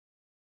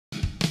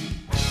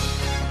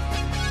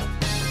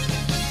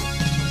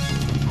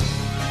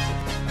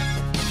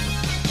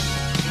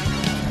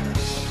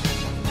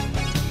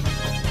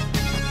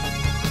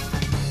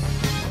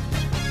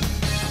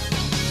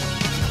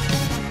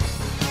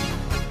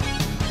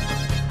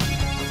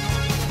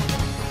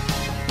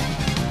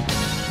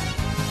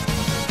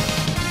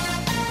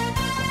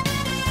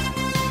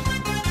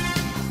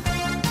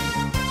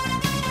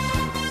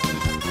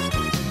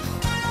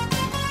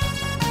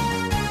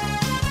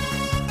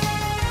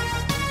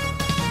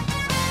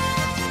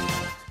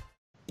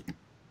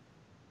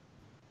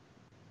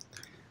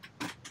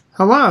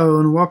Hello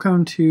and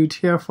welcome to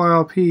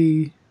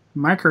TFYLP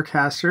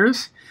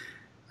Microcasters.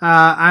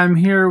 I'm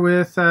here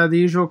with the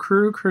usual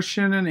crew,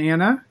 Christian and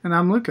Anna, and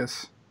I'm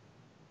Lucas.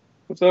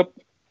 What's up?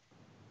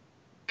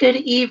 Good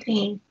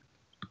evening.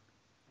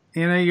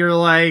 Anna, you're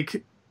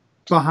like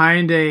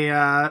behind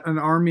an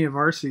army of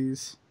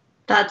Arcees.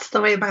 That's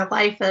the way my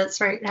life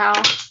is right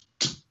now.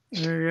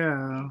 There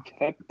you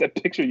go. That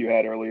picture you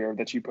had earlier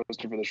that you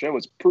posted for the show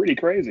was pretty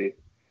crazy.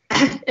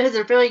 It was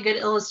a really good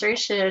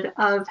illustration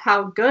of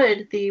how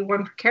good the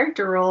one per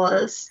character rule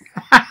is.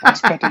 I was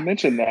about to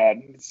mention that.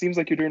 It seems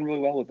like you're doing really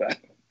well with that.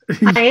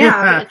 I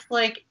am. It's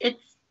like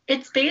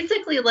it's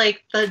basically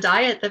like the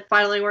diet that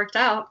finally worked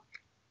out.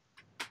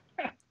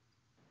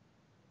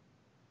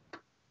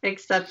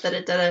 Except that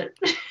it didn't.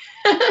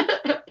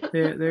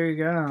 There you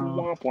go.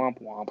 Womp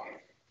womp womp.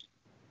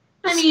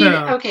 I mean,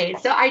 okay,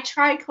 so I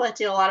tried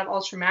collecting a lot of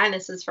Ultra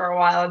Madnesses for a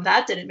while, and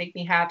that didn't make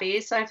me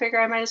happy, so I figure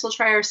I might as well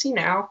try Arcee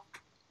now.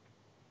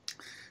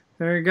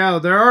 There you go.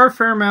 There are a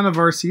fair amount of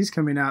RCs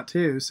coming out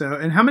too. So,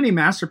 and how many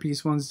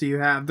Masterpiece ones do you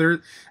have?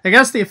 I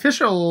guess the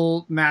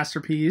official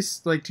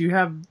Masterpiece. Like, do you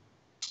have?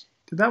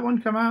 Did that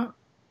one come out?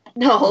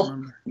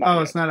 No.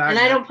 Oh, it's not out. And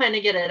yet. I don't plan to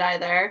get it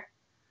either.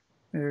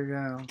 There you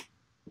go.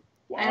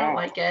 Wow. I don't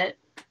like it.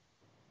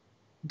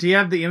 Do you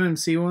have the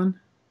MMC one?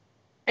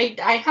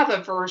 I have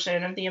a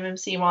version of the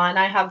MMC one.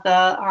 I have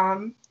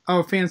the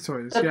Fans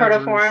Toys. the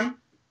protoform.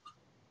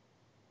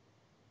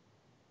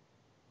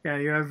 Yeah,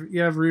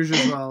 you have Rouge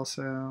as well,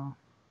 so.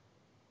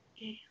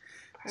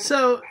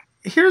 So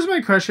here's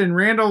my question.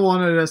 Randall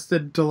wanted us to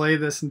delay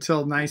this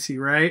until Nicey,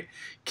 right?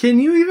 Can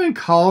you even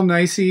call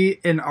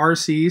Nicey an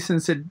RC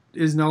since it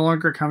is no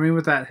longer coming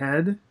with that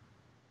head?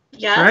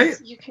 Yes,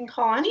 right? You can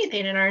call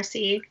anything an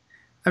RC.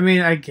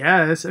 I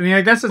guess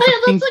it's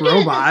a pink robot. Let's look at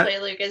it this way,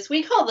 Lucas.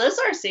 We call this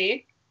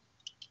RC.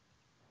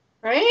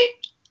 Right?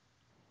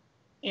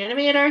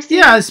 Animated RC?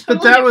 Yes, but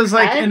totally that was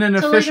like head, in an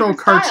totally official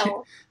cartoon.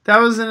 style. That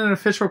was in an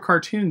official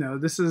cartoon, though.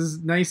 This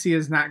is Nicey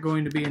is not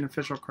going to be an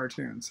official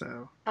cartoon,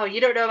 so. Oh,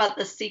 you don't know about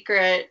the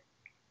secret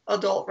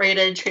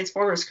adult-rated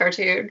Transformers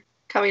cartoon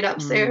coming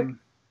up soon?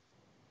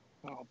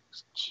 Oh,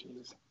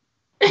 jeez.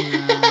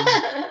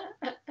 Yeah.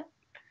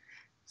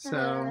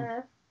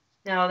 So.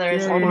 No,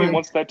 there's Part of me one.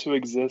 wants that to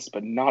exist,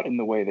 but not in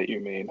the way that you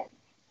mean.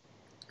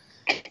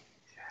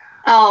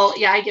 Oh,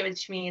 yeah, I get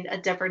what you mean. A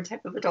different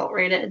type of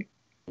adult-rated.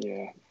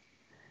 Yeah.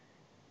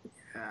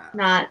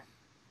 Not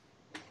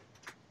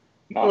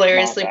Not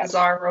hilariously that.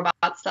 bizarre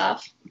robot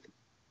stuff.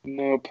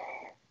 Nope.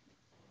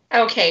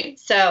 Okay,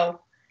 so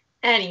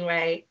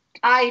anyway,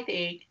 I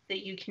think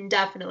that you can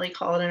definitely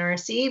call it an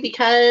RC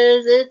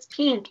because it's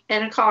pink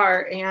and a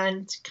car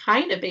and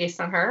kind of based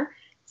on her,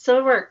 so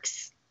it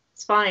works.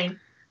 It's fine.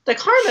 The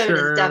car mode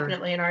Sure. is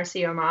definitely an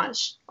RC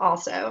homage,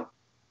 also.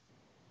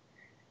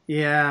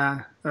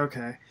 Yeah,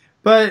 okay.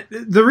 But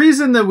the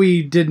reason that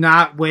we did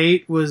not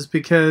wait was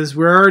because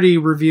we're already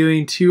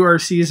reviewing 2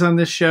 RCs on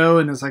this show,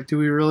 and it's like, do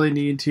we really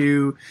need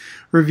to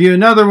review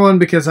another one?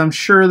 Because I'm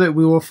sure that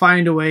we will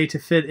find a way to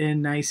fit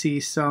in Nicey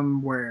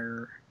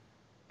somewhere.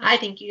 I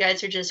think you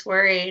guys are just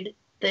worried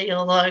that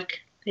you'll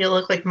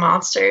look like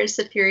monsters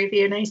if you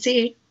review an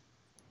IC.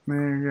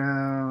 There you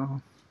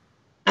go.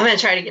 I'm gonna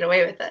try to get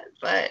away with it,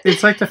 but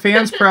It's like the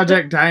Fans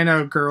Project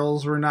Dino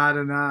Girls were not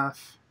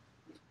enough.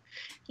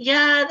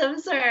 yeah,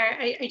 those are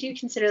I do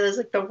consider those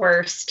like the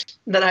worst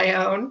that I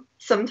own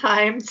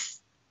sometimes.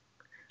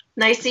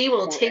 Nicey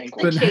will Poor take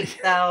ankle. the cake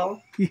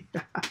though.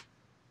 Yeah.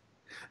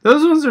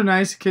 Those ones are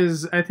nice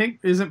because I think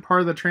isn't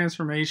part of the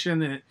transformation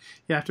that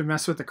you have to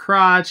mess with the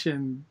crotch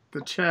and the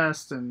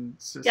chest and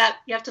it's just... Yeah,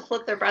 you have to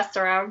flip their breasts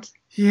around.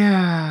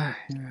 Yeah.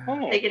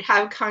 Oh, They could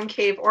have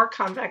concave or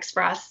convex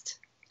breast,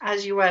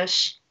 as you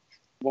wish.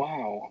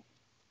 wow.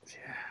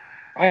 Yeah.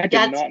 I did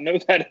Yeah, not know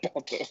that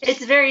about those.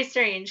 It's very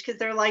strange because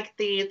they're like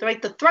the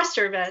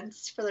thruster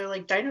vents for their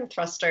like dino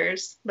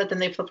thrusters, but then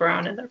they flip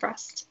around in their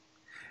breast.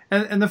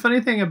 And the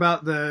funny thing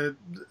about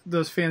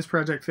those Fans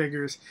Project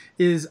figures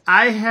is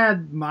I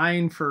had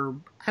mine for,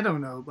 I don't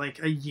know, like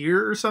a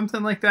year or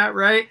something like that,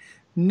 right?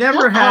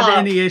 Never Shut had up.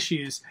 any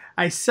issues.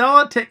 I sell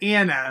it to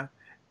Anna,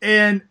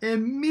 and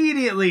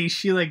immediately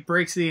she like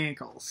breaks the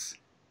ankles.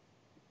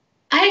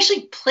 I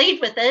actually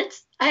played with it.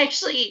 I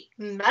actually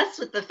messed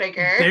with the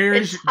figure.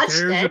 There's and touched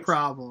your it.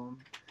 problem.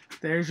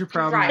 There's your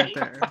problem right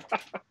Right.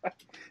 there.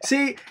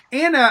 See,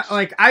 Anna,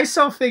 like, I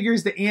sell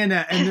figures to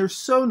Anna, and they're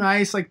so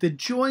nice. Like, the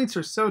joints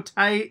are so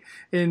tight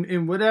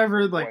and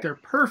whatever. Like, Boy. they're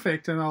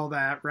perfect and all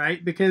that,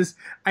 right? Because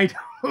I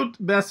don't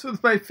mess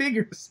with my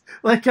figures.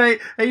 Like, I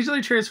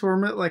usually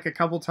transform it, like, a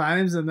couple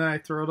times, and then I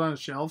throw it on a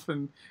shelf,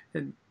 and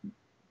it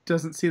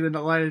doesn't see the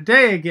light of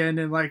day again.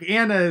 And, like,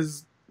 Anna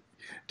is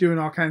doing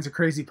all kinds of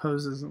crazy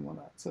poses and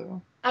whatnot,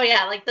 so... Oh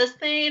yeah, like this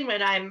thing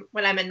when I'm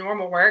in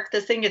normal work,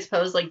 this thing gets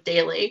posed like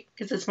daily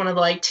because it's one of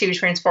the like 2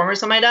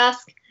 transformers on my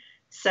desk.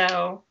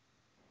 So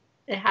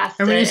it has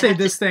to. And when you it say has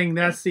this to- thing,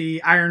 that's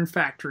the Iron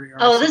Factory. RC.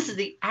 Oh, this is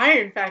the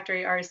Iron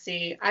Factory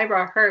RC. I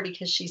brought her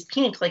because she's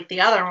pink like the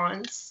other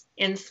ones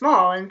and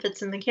small and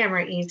fits in the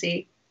camera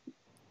easy.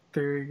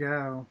 There you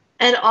go.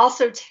 and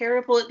also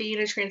terrible at being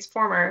a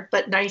Transformer,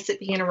 but nice at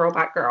being a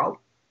robot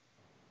girl.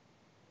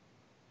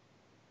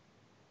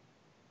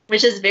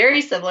 Which is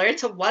very similar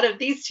to one of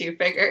these two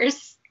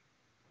figures.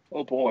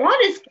 Oh boy. One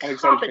is I'm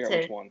excited to figure out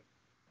which competent one.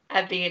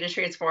 at being a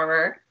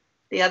Transformer.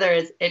 The other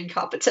is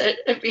incompetent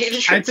at being a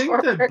Transformer.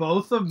 I think that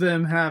both of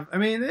them have, I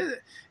mean,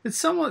 it's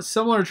somewhat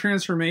similar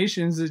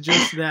transformations. It's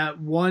just that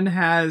one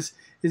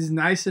is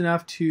nice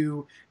enough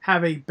to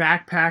have a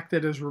backpack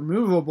that is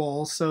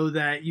removable so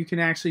that you can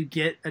actually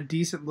get a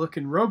decent look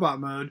in robot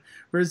mode,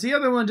 whereas the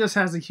other one just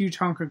has a huge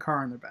honking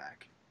car in the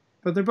back.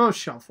 But they're both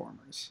shell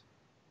formers.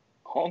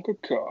 Honk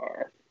a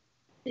car.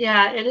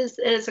 Yeah, it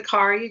is a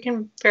car. You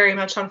can very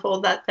much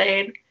unfold that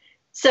thing.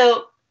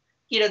 So,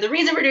 the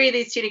reason we're doing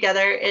these two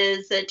together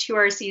is that two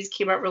RCs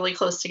came out really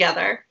close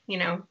together,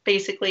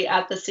 basically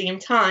at the same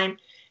time.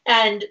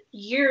 And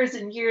years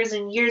and years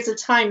and years of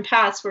time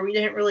passed where we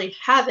didn't really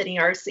have any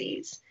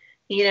RCs.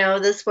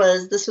 This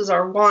was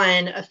our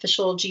one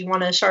official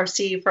G1-ish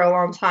RC for a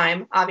long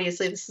time.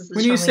 Obviously, this is the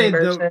when you say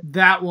version.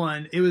 that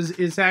one,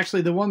 it's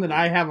actually the one that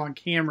I have on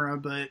camera,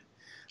 but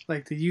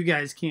like that you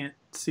guys can't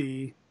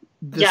see.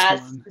 This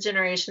one. The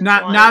Generations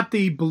one. Not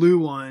the blue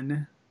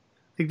one.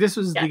 Like this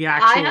was the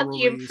actual I have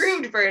release. the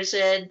improved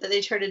version that they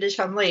turned into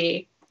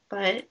Chun-Li,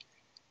 but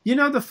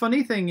the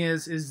funny thing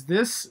is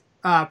this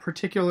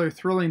particular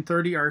Thrilling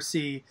 30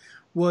 RC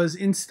was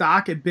in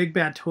stock at Big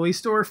Bad Toy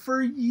Store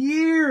for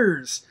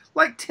years,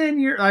 like 10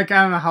 years. Like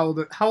I don't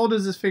know how old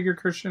is this figure,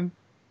 Christian?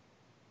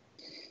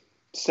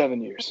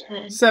 7 years.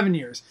 7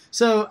 years.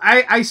 So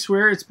I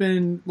swear it's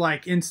been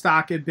like in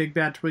stock at Big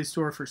Bad Toy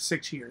Store for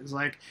 6 years.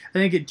 Like I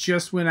think it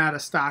just went out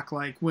of stock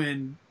like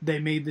when they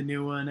made the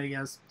new one. I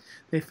guess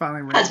they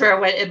finally ran. That's where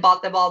it went and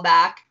bought them all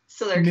back,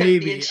 so there couldn't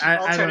be a cheap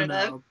alternative.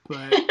 I don't know,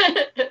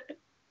 but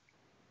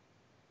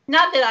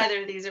not that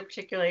either of these are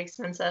particularly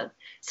expensive.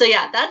 So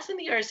yeah, that's been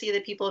the RC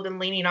that people have been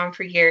leaning on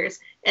for years,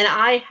 and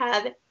I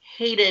have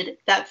hated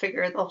that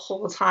figure the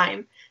whole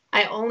time.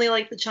 I only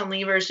like the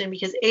Chun-Li version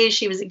because A,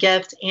 she was a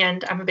gift,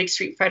 and I'm a big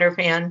Street Fighter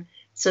fan,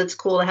 so it's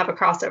cool to have a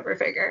crossover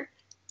figure.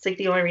 It's like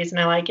the only reason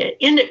I like it.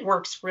 And it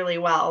works really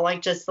well,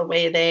 like just the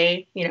way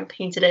they,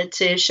 painted it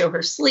to show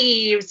her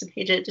sleeves, and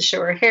painted it to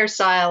show her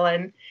hairstyle,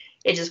 and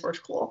it just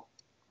worked cool.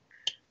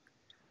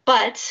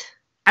 But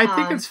I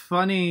think it's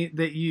funny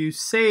that you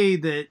say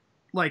that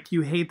like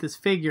you hate this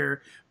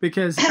figure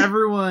because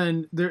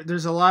everyone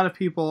there's a lot of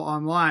people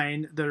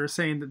online that are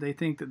saying that they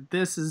think that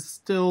this is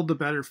still the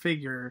better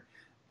figure.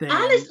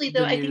 Honestly,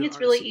 though, I think it's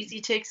really easy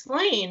to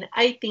explain.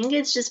 I think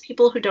it's just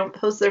people who don't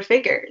pose their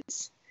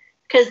figures.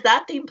 Because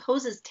that thing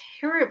poses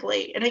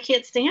terribly, and I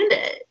can't stand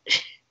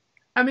it.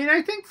 I mean,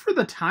 I think for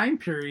the time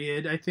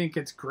period, I think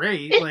it's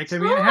great. It's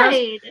fine. It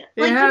has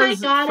when I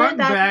got it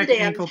back in the day,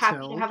 I was ankle happy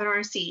tilt. to have an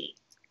RC.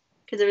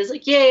 Because it was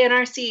like, yay, an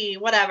RC,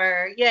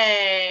 whatever,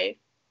 yay.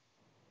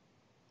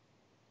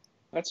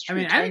 That's true. I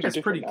mean, I think it's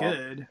pretty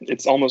good.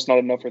 It's almost not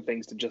enough for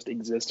things to just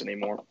exist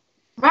anymore.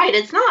 Right,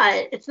 it's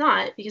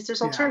not, because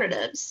there's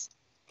alternatives.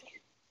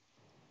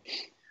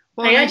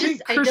 Well, I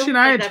think Christian and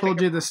I had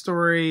told you the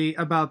story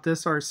about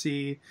this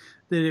RC,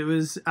 that it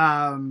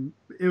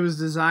was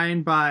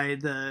designed by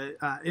the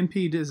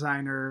MP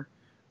designer,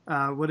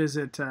 what is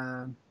it?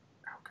 Oh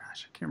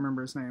gosh, I can't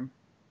remember his name.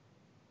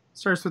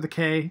 Starts with a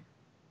K.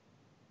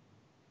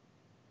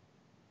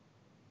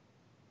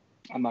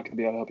 I'm not going to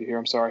be able to help you here,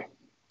 I'm sorry.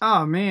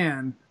 Oh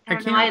man. I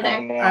can't either.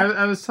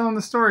 I was telling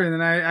the story and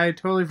then I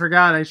totally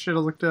forgot. I should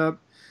have looked it up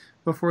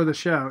before the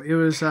show. It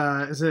was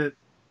is it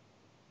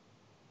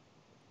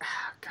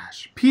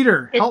gosh,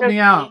 Peter, help me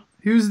out.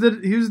 Who's the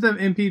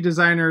MP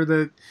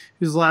designer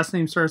whose last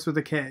name starts with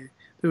a K?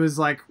 That was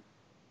like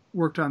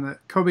worked on the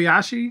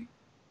Kobayashi?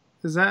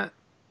 Is that?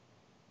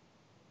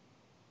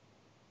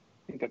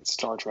 I think that's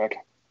Star Trek.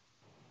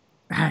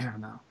 I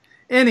don't know.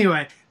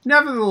 Anyway,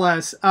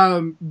 nevertheless,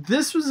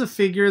 this was a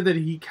figure that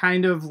he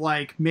kind of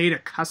like made a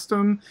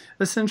custom,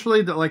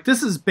 essentially, that like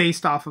this is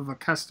based off of a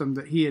custom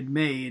that he had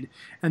made,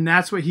 and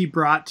that's what he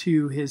brought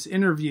to his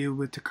interview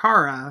with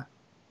Takara,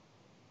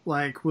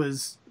 like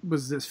was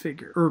this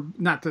figure, or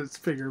not this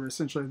figure, but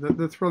essentially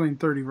the Thrilling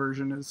 30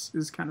 version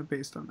is kind of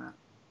based on that.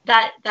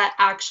 That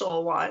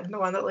actual one, the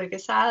one that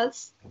Lucas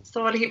has, is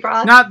the one he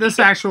brought. Not this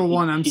actual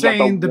one. I'm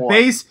saying the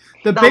base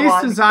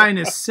design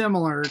is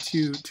similar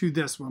to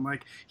this one.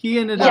 Like he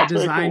ended up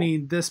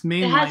designing this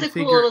mainline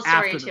figure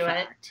after the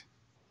fact.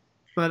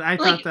 But I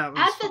thought that was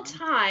at the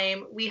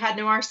time we had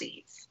no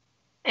RCs,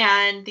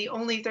 and the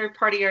only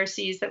third-party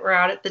RCs that were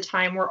out at the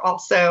time were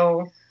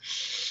also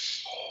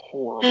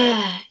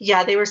horrible.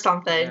 Yeah, they were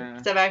something.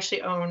 Yeah. I've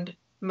actually owned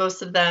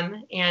most of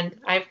them, and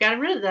I've gotten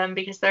rid of them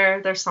because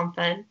they're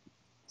something.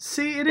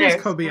 See, it is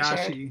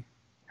Kobayashi.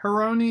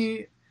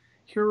 Hironori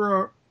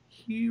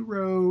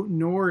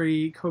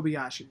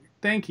Kobayashi.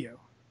 Thank you.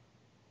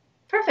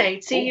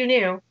 Perfect. See, you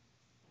knew.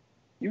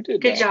 You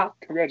did. Good job.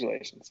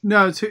 Congratulations.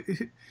 No,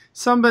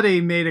 somebody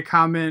made a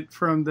comment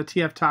from the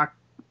TF Talk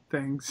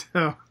thing,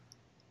 so.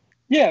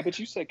 Yeah, but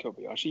you said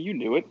Kobayashi. You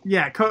knew it.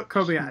 Yeah,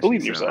 Kobayashi.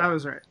 Believe yourself. I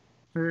was right.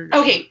 There you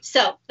go. Okay,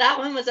 so that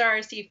one was our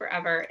RC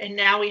forever, and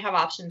now we have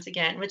options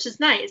again, which is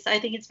nice. I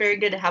think it's very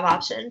good to have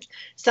options.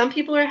 Some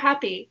people are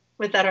happy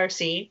with that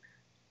RC.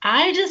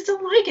 I just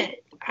don't like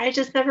it. I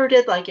just never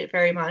did like it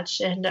very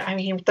much. And I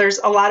mean, there's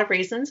a lot of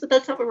reasons, but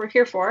that's not what we're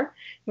here for.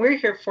 We're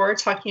here for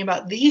talking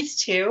about these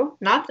two,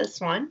 not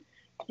this one.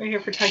 We're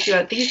here for talking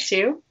about these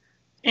two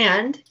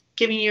and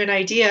giving you an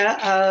idea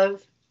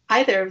of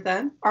either of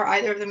them. Are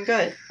either of them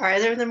good? Are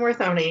either of them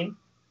worth owning?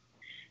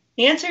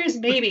 The answer is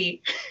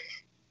maybe.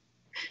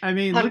 I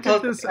mean, I'm look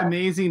at this hoping.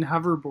 amazing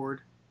hoverboard.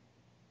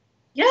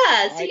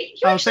 Yeah, see,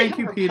 you Oh, actually thank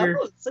you, have a Peter.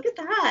 pose. Look at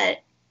that.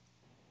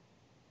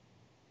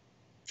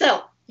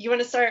 So, you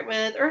want to start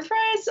with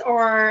Earthrise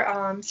or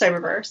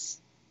Cyberverse?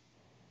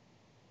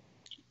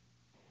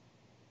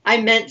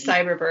 I meant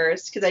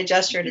Cyberverse because I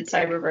gestured at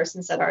Cyberverse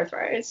and said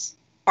Earthrise.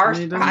 I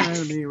mean, it doesn't matter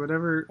to Arthrise. me.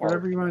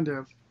 Whatever you want to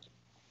do.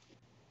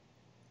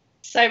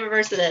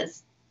 Cyberverse it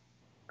is.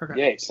 Okay.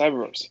 Yay,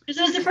 Cyberverse. Because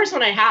it was the first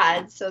one I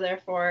had, so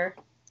therefore,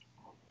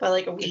 by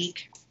like a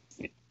week.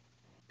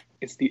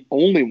 It's the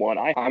only one.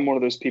 I'm one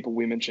of those people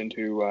we mentioned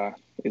who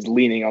is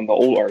leaning on the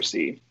old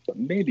RC, but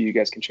maybe you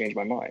guys can change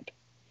my mind.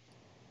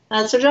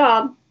 That's our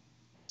job.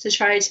 To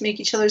try to make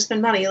each other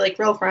spend money like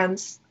real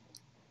friends.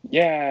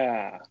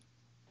 Yeah.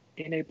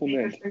 Our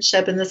Enablement.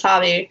 friendship in this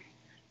hobby.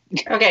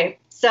 Okay,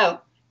 so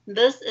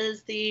this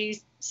is the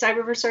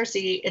Cyberverse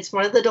RC. It's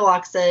one of the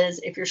deluxes.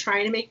 If you're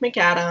trying to make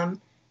McAdam,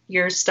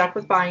 you're stuck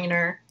with buying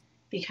her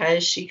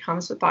because she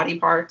comes with body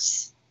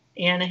parts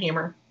and a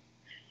hammer.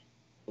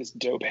 This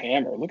dope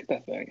hammer. Look at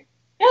that thing.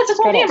 Yeah, it's a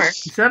cool got all hammer.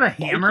 Is that a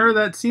hammer?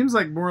 That seems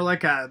like more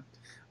like a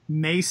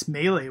mace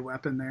melee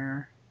weapon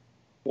there.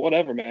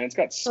 Whatever, man. It's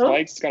got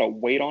spikes. It's got a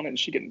weight on it, and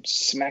she can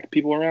smack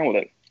people around with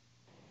it.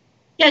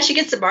 Yeah, she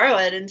gets to borrow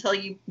it until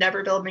you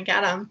never build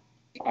McAdam.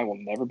 I will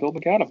never build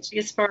McAdam. She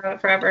gets to borrow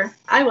it forever.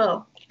 I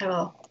will.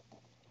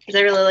 Because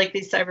I really like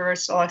these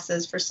Cyberverse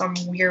deluxes for some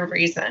weird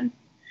reason.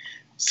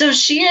 So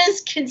she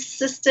is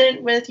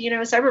consistent with,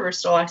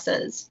 Cyberverse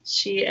deluxes.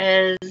 She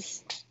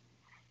is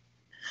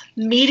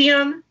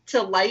medium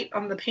to light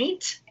on the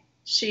paint.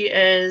 She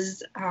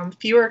is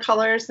fewer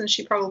colors than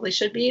she probably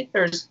should be.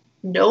 There's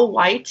no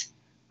white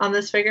on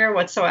this figure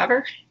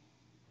whatsoever.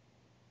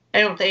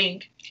 I don't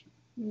think.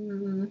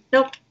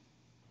 Nope.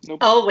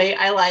 Oh, wait,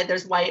 I lied.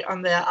 There's white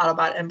on the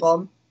Autobot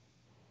emblem.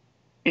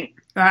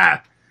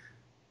 Ah,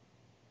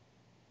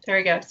 There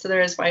we go. So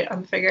there is white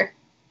on the figure.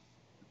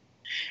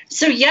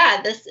 So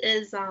yeah, this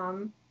is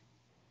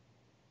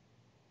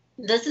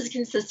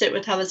consistent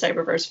with how the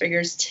Cyberverse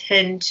figures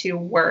tend to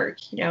work.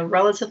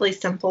 Relatively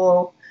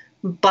simple,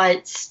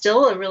 but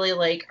still a really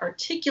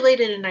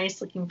articulated and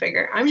nice looking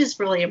figure. I'm just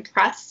really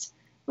impressed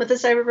with the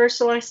Cyberverse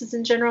deluxes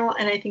in general,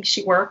 and I think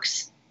she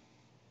works.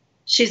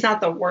 She's not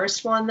the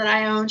worst one that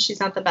I own. She's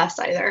not the best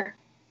either.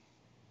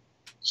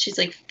 She's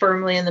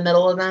firmly in the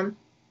middle of them,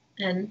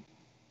 and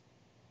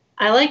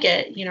I like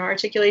it.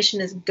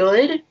 Articulation is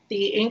good.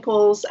 The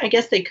ankles, I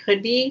guess they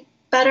could be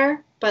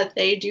better, but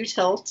they do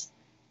tilt.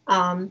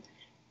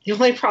 The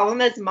only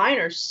problem is mine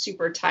are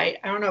super tight.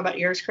 I don't know about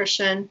yours,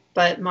 Christian,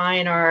 but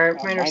mine are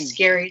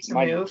scary to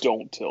move. Mine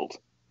don't tilt.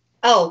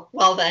 Oh,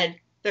 well then,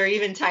 they're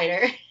even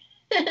tighter.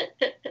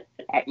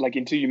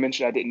 Until you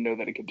mentioned, I didn't know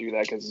that it could do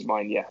that because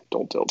mine,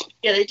 don't tilt.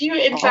 Yeah, they do.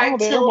 In fact,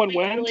 there tilt. one You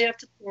went. really have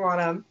to pull on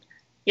them.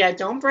 Yeah,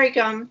 don't break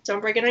them. Don't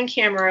break it on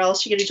camera, or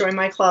else you get to join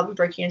my club of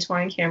breaking into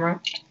one on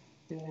camera.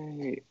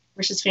 Yay.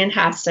 Which is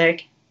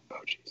fantastic. Oh,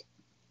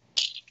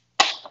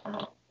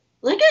 jeez.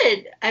 Look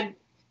at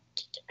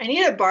I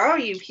need to borrow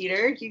you,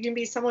 Peter. You can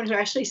be someone who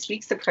actually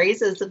speaks the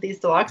praises of these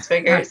deluxe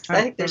figures.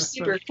 I think they're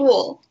super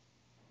cool.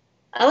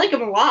 I like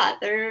them a lot.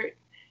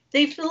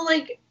 They feel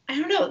I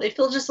don't know. They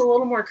feel just a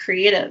little more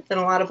creative than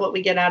a lot of what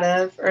we get out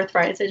of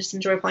Earthrise. I just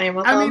enjoy playing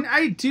with them. I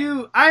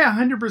mean, I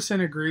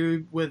 100%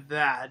 agree with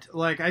that.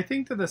 I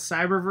think that the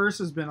Cyberverse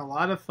has been a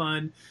lot of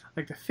fun.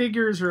 The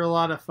figures are a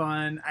lot of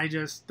fun.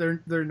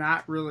 They're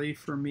not really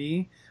for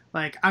me.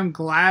 I'm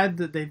glad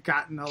that they've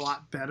gotten a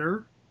lot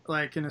better.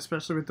 And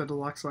especially with the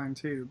deluxe line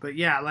too. But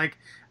yeah, I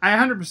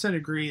 100%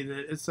 agree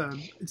that it's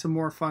a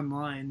more fun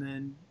line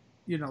than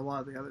a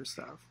lot of the other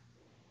stuff.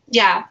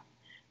 Yeah.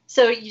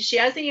 So she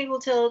has the ankle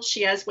tilt.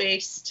 She has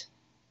waist.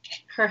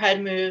 Her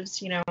head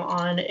moves,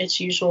 on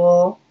its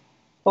usual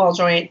ball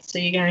joint, so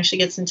you can actually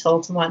get some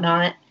tilt and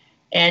whatnot,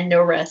 and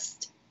no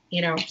wrist.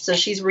 So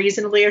she's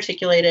reasonably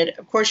articulated.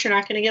 Of course, you're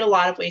not going to get a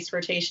lot of waist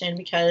rotation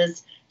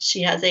because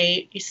she has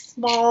a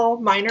small,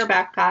 minor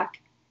backpack.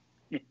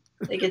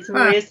 It gets in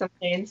the way of some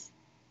things.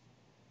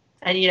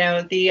 And,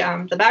 the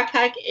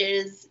backpack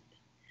is,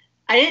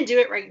 I didn't do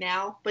it right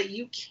now, but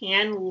you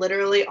can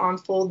literally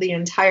unfold the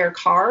entire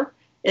car.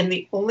 And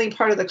the only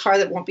part of the car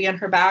that won't be on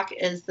her back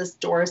is this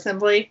door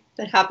assembly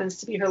that happens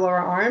to be her lower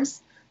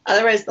arms.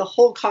 Otherwise, the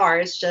whole car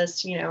is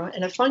just,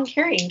 in a fun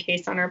carrying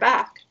case on her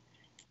back,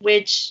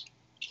 which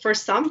for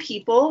some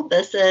people,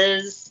 this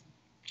is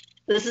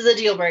a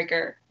deal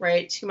breaker,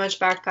 right? Too much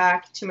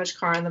backpack, too much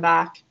car in the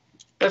back.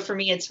 But for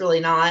me, it's really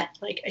not.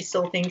 I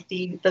still think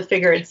the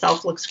figure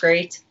itself looks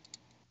great.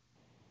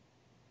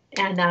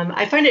 And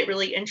I find it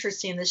really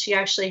interesting that she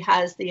actually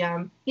has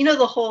the,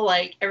 the whole,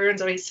 like,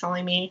 everyone's always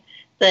telling me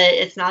that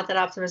it's not that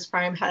Optimus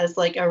Prime has,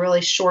 like, a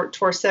really short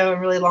torso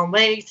and really long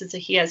legs. It's that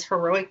he has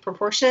heroic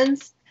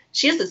proportions.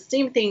 She has the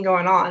same thing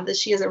going on, that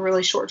she has a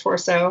really short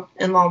torso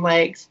and long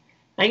legs.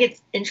 I think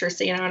it's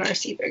interesting on an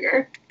Arcee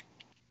figure.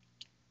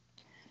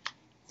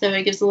 So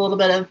it gives a little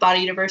bit of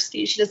body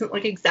diversity. She doesn't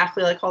look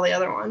exactly like all the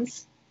other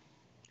ones.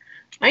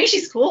 I think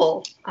she's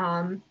cool.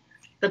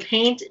 The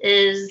paint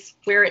is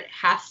where it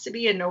has to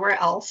be and nowhere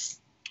else.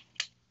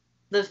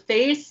 The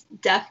face,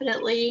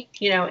 definitely,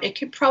 it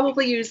could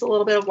probably use a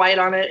little bit of white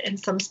on it in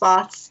some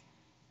spots,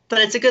 but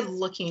it's a good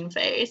looking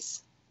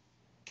face.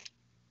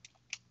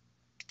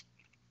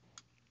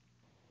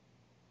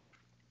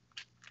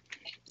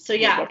 So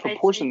yeah, that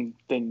proportion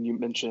thing you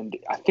mentioned,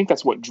 I think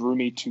that's what drew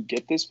me to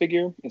get this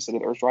figure instead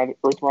of the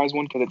Earthrise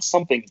one, because it's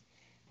something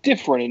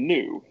different and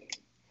new.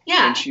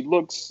 Yeah. And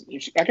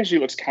I guess she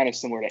looks kind of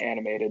similar to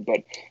animated,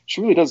 but she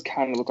really does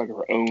kind of look like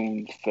her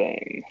own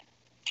thing.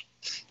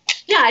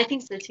 Yeah, I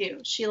think so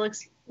too. She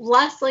looks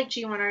less like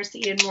G1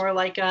 Arcee and more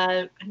like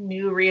a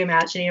new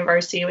reimagining of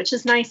Arcee, which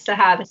is nice to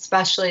have,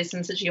 especially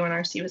since the G1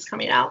 Arcee was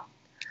coming out.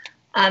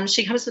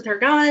 She comes with her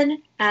gun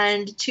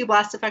and 2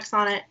 blast effects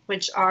on it,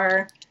 which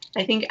are,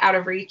 I think, out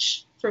of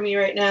reach for me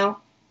right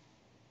now.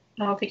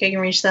 I don't think I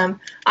can reach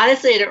them.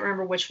 Honestly, I don't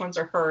remember which ones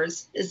are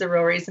hers, is the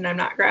real reason I'm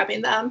not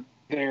grabbing them.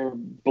 They're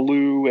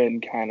blue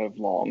and kind of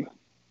long.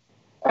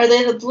 Are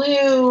they the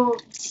blue,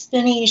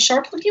 spinny,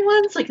 sharp-looking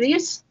ones, like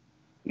these?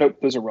 Nope,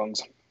 those are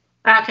rungs.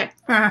 Okay.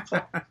 Yeah,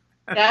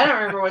 I don't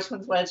remember which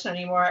one's which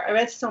anymore. I've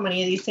had so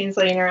many of these things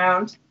laying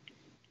around.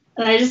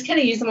 And I just kind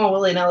of use them all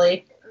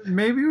willy-nilly.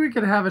 Maybe we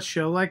could have a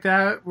show like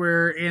that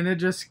where Anna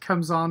just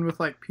comes on with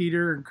like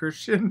Peter and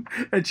Christian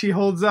and she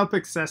holds up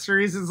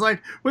accessories. It's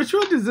like, which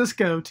one does this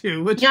go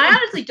to? I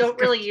honestly don't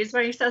really use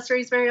my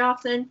accessories very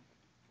often.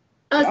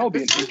 That would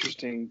be an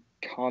interesting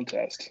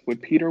contest.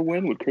 Would Peter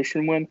win? Would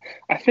Christian win?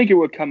 I think it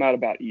would come out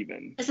about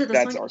even. Is it this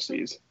That's one?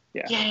 Arcee's.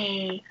 Yeah.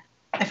 Yay.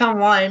 I found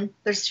one.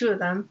 There's 2 of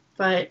them,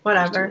 but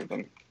whatever.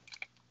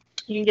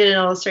 You can get an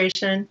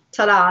illustration.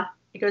 Ta-da.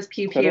 It goes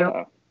pew-pew.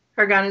 Ta-da.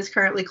 Her gun is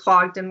currently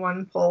clogged in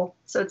one pull,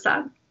 so it's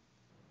done.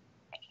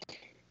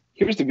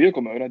 Here's the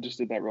vehicle mode. I just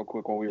did that real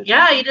quick while we were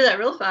Yeah, talking. you did that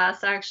real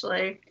fast,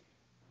 actually.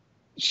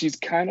 She's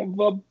kind of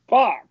a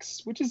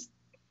box, which is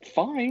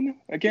fine.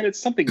 Again, it's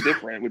something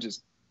different, which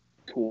is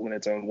cool in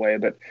its own way,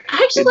 but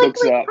it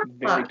looks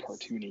very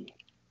cartoony.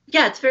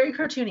 Yeah, it's very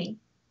cartoony.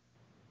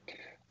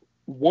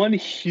 One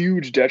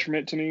huge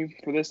detriment to me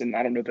for this, and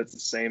I don't know if that's the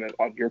same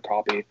on your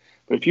copy,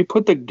 but if you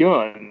put the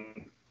gun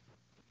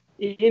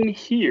in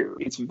here,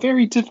 it's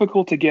very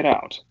difficult to get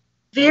out.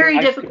 Very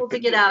difficult to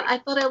get out. I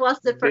thought I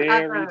lost it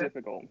forever. Very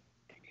difficult.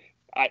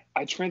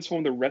 I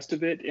transformed the rest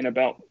of it in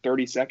about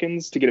 30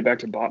 seconds to get it back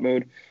to bot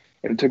mode,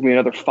 and it took me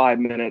another 5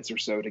 minutes or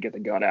so to get the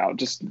gun out,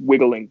 just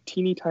wiggling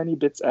teeny tiny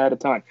bits at a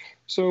time.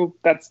 So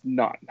that's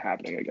not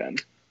happening again.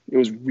 It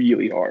was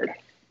really hard.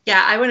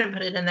 Yeah, I wouldn't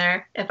put it in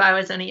there if I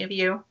was any of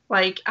you.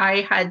 Like,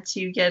 I had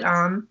to get,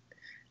 of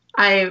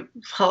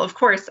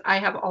course, I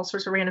have all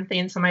sorts of random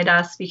things on my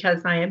desk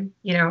because I am,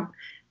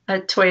 a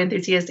toy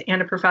enthusiast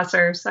and a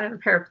professor. So I have a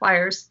pair of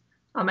pliers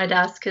on my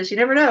desk because you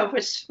never know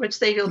which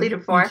thing you'll need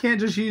it for. You can't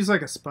just use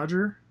like a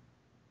spudger?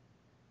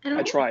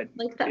 I tried.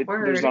 Like that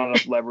word. There's not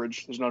enough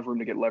leverage. There's not enough room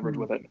to get leverage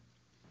with it.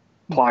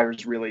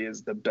 Pliers really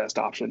is the best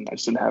option. I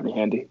just didn't have any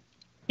handy.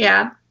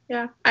 Yeah.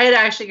 I had to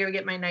actually go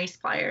get my nice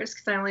pliers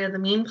because I only have the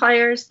mean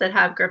pliers that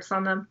have grips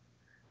on them.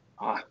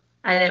 I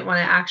didn't want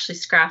to actually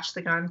scratch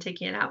the gun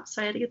taking it out,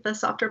 so I had to get the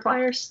softer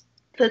pliers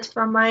that's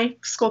from my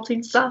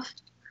sculpting stuff.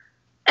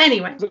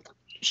 Anyway.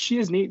 She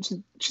is neat.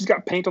 She's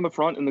got paint on the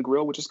front and the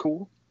grill, which is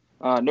cool.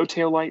 No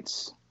tail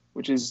lights,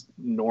 which is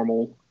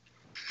normal.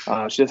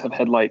 She does have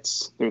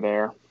headlights. They're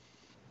there.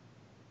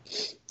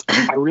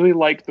 I really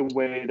like the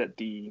way that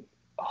the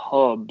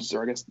hubs,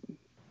 or I guess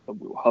the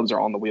hubs are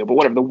on the wheel, but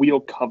whatever, the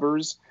wheel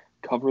covers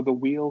cover the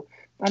wheel.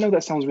 I know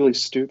that sounds really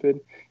stupid.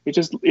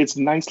 It's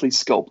nicely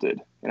sculpted,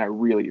 and I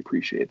really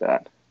appreciate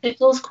that. It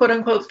feels quote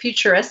unquote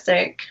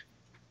futuristic.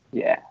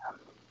 Yeah.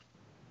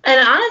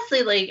 And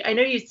honestly, like, I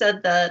know you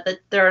said that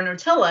there are no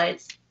tail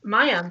lights.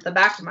 The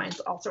back of mine's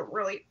also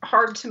really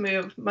hard to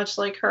move, much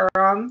like her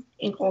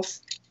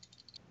ankles.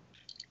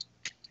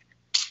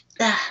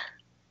 So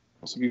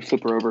if you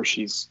flip her over,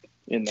 she's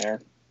in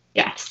there.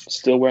 Yes.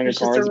 Still wearing a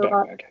car's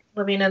backpack.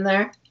 Living in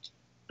there.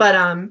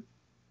 But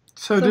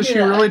So does she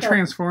really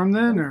transform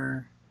then,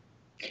 or?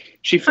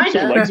 She flips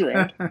her legs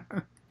around.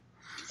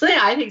 Something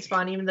I think is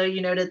fun, even though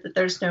you noted that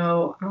there's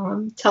no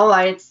tail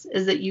lights,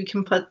 is that you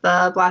can put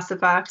the blast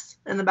effects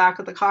in the back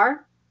of the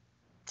car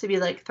to be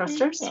like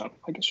thrusters. Oh,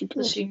 I guess you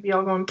could. So she can be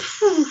all going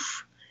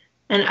poof.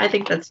 And I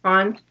think that's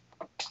fun.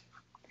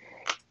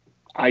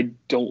 I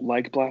don't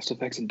like blast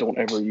effects and don't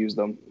ever use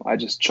them. I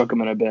just chuck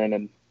them in a bin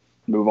and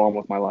move on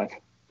with my life.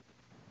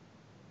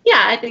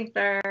 Yeah, I think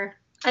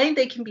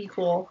they can be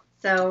cool.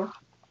 So,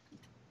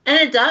 and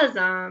it does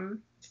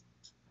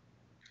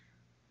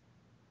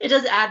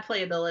add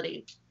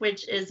playability,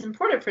 which is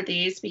important for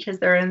these because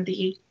they're in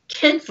the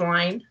kids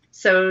line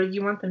So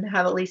you want them to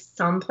have at least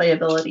some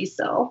playability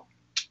still,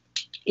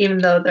 even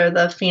though they're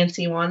the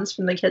fancy ones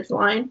from the kids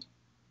line.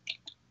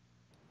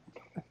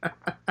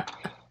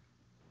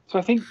 So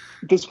I think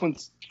this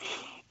one's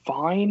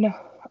fine.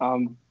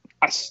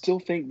 I still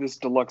think this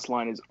deluxe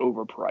line is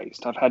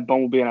overpriced. I've had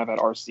Bumblebee and I've had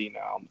Arcee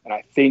now, and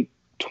I think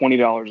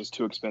 $20 is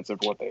too expensive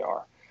for what they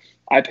are.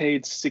 I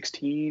paid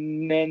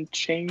 16 and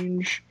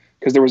change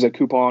because there was a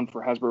coupon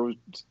for Hasbro's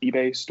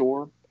eBay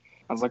store.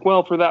 I was like,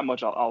 well, for that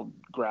much, I'll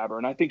grab her,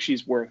 and I think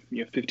she's worth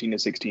 15 to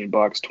 16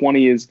 bucks.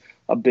 20 is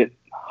a bit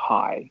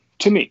high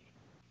to me.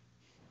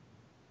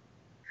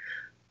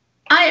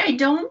 I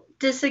don't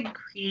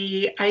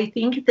disagree. I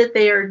think that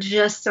they are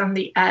just on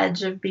the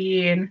edge of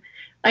being,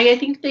 like, I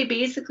think they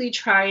basically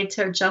tried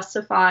to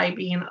justify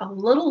being a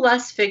little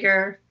less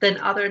figure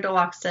than other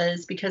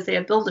deluxes because they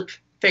have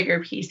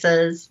Build-A-Figure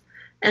pieces,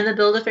 and the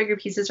Build-A-Figure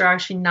pieces are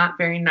actually not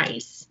very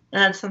nice.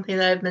 And that's something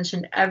that I've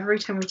mentioned every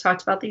time we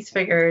talked about these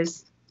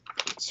figures.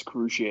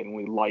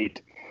 Excruciatingly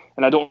light.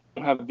 And I don't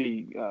have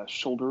the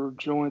shoulder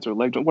joints or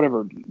leg joints,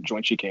 whatever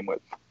joint she came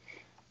with.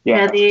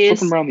 Yeah, flip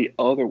them around the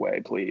other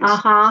way, please.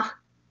 Uh-huh.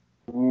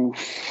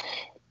 Oof.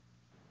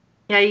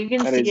 Yeah, you can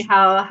see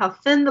how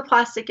thin the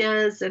plastic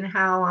is and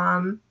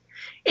how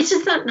it's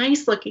just not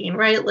nice looking,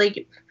 right?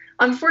 Like,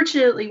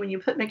 unfortunately, when you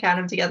put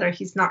McAdam together,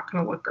 he's not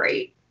going to look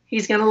great.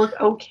 He's going to look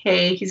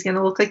okay. He's going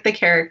to look like the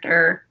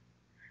character.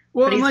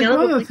 Well, but he's like, going to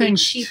one look of the like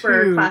things a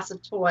cheaper too, class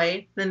of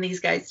toy than these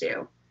guys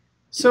do.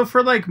 So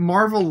for like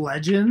Marvel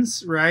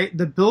Legends, right?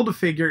 The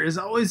Build-A-Figure is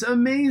always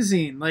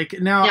amazing. Like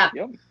now,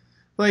 Yep.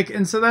 like,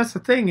 and so that's the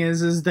thing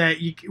is that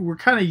we're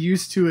kind of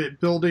used to it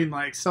building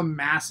like some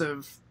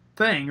massive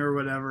thing or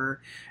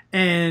whatever,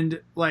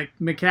 and like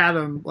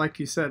McAdam, like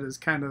you said, is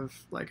kind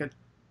of like I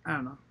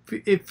don't know.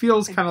 It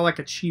feels kind of like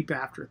a cheap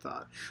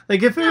afterthought.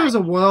 Like if it was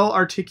a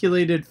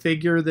well-articulated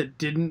figure that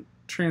didn't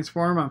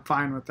transform, I'm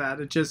fine with that.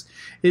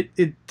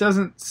 It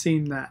doesn't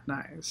seem that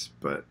nice,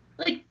 but.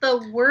 Like,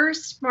 the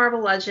worst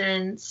Marvel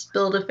Legends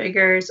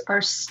Build-A-Figures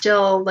are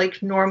still,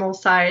 like,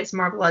 normal-size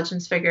Marvel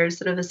Legends figures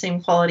that are the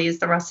same quality as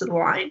the rest of the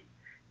line,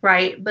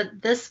 right?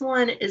 But this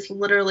one is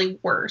literally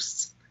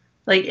worse.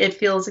 Like, it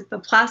feels like the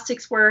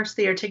plastic's worse,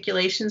 the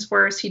articulation's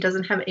worse, he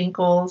doesn't have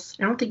ankles,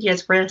 I don't think he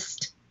has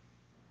wrist.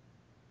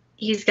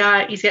 He's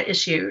got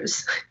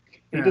issues.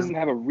 He doesn't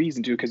have a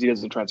reason to because he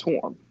doesn't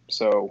transform,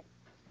 so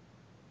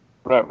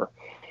whatever.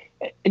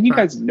 And you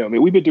guys know me,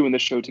 we've been doing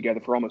this show together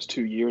for almost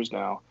 2 years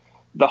now.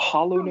 The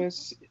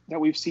hollowness that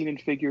we've seen in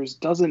figures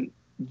doesn't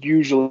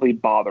usually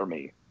bother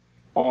me.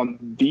 On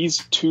these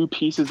two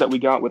pieces that we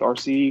got with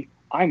Arcee,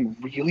 I'm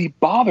really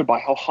bothered by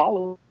how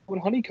hollow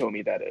and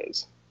honeycomby that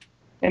is.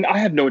 And I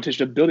have no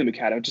intention of building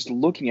McAdam. Just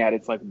looking at it,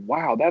 it's like,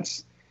 wow,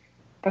 that's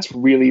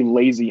really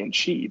lazy and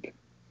cheap.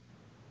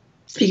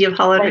 Speaking of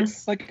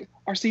hollowness. Right? Like,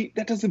 Arcee,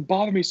 that doesn't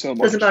bother me so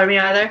much. Doesn't bother me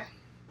either.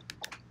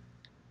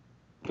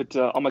 But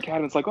on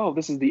McAdam, it's like, oh,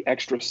 this is the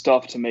extra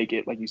stuff to make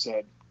it, like you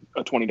said,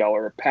 a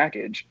 $20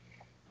 package.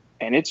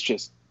 And it's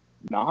just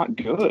not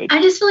good.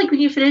 I just feel like when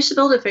you finish the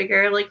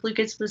Build-A-Figure, like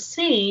Lucas was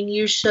saying,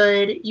 you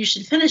should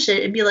finish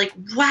it and be like,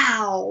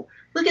 wow,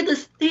 look at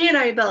this thing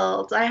I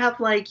built. I have,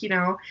 like,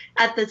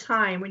 at the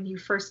time when you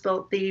first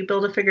built the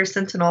Build-A-Figure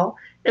Sentinel,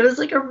 it was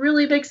like a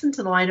really big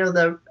Sentinel. I know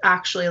the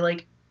actually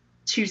like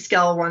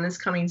 2-scale one is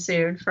coming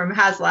soon from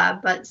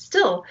HasLab, but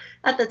still,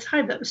 at the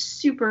time, that was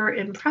super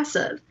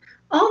impressive.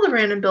 All the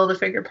random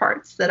Build-A-Figure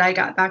parts that I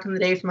got back in the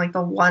day from like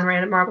the one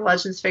random Marvel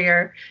Legends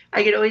figure,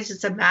 I could always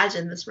just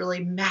imagine this really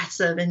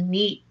massive and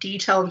neat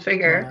detailed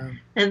figure.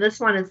 Yeah. And this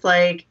one is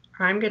like,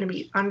 I'm going to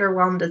be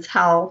underwhelmed as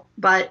hell,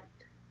 but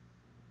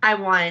I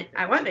want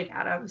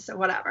McAdam, so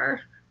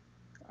whatever.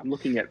 I'm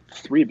looking at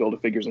 3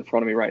 Build-A-Figures in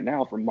front of me right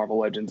now from Marvel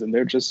Legends, and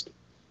they're just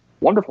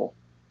wonderful.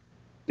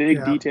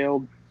 Big,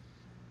 detailed,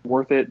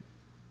 worth it.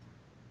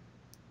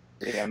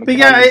 Yeah, but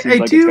yeah, I it's do.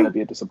 It's going to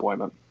be a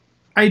disappointment.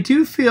 I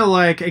do feel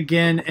like,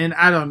 again, and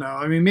I don't know,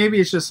 I mean, maybe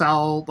it's just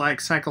all,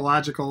 like,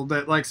 psychological,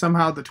 that, like,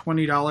 somehow the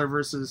 $20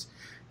 versus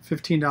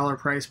 $15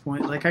 price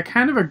point, like, I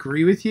kind of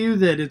agree with you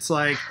that it's,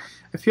 like,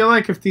 I feel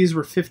like if these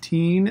were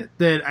 15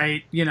 that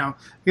I,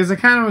 because I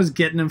kind of was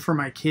getting them for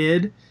my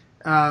kid,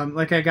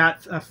 like, I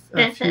got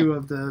a few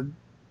of the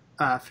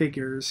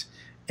figures,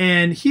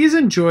 and he's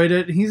enjoyed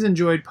it, he's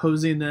enjoyed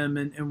posing them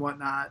and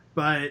whatnot,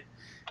 but,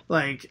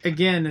 like,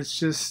 again, it's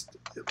just,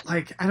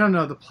 like, I don't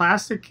know, the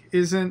plastic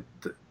isn't...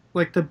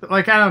 I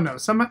don't know.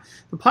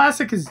 The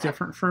plastic is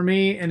different for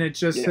me, and it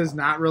just has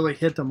not really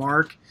hit the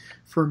mark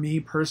for me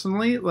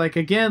personally. Like,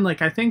 again,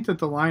 like, I think that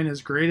the line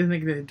is great. I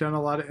think they've done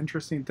a lot of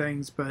interesting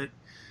things, but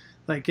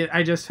like,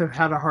 I just have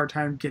had a hard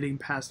time getting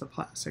past the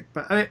plastic.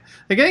 But I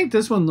think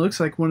this one looks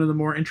like one of the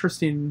more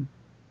interesting,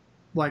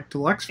 like,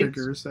 deluxe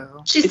figures.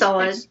 So she's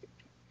solid.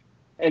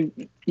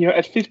 And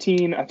at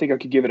 15, I think I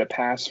could give it a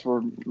pass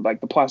for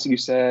like the plastic you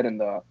said, and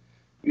the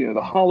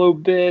the hollow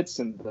bits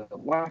and the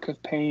lack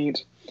of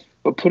paint.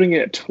 But putting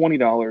it at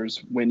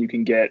 $20 when you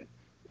can get,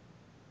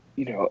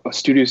 a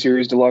Studio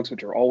Series Deluxe,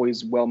 which are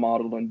always well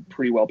modeled and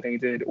pretty well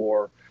painted,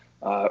 or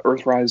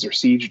Earthrise or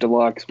Siege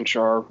Deluxe, which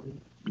are,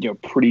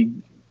 pretty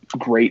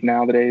great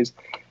nowadays.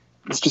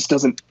 this just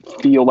doesn't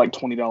feel like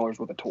 $20 worth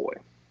of toy.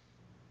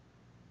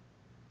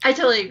 I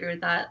totally agree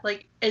with that.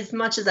 Like, as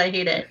much as I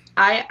hate it,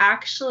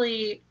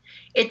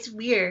 it's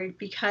weird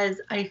because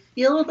I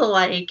feel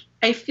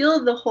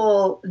the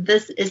whole,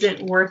 this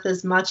isn't worth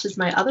as much as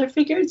my other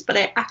figures, but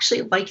I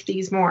actually like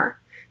these more.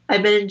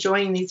 I've been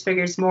enjoying these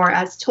figures more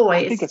as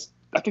toys.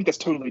 I think that's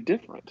totally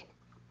different.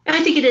 And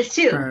I think it is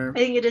too. Right. I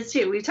think it is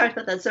too. We've talked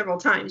about that several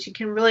times. You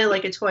can really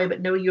like a toy, but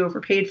know you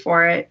overpaid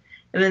for it,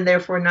 and then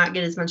therefore not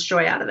get as much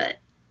joy out of it.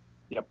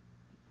 Yep.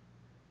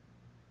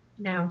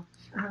 No.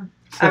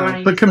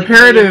 But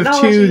comparative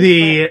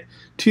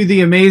to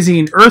the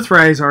amazing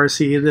Earthrise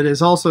Arcee that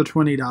is also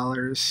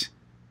 $20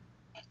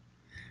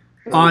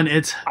 on the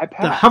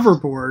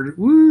hoverboard.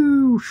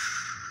 Woo!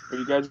 Are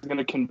you guys going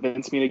to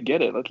convince me to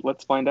get it?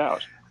 Let's find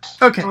out.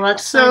 Okay, well,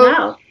 let's find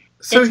out.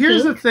 So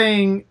here's the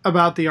thing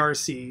about the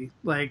Arcee,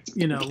 like,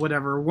 you know,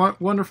 whatever,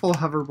 wonderful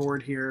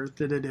hoverboard here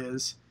that it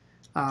is.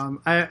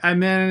 I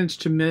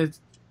managed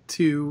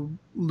to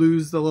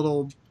lose the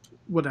little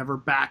whatever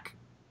back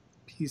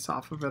piece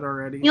off of it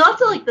already. You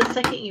lost it like the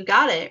second you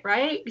got it,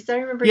 right? Because I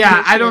remember.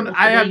 Yeah, I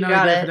have no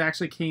idea if it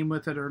actually came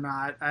with it or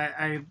not.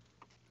 I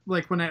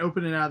like when I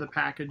opened it out of the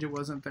package, it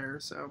wasn't there.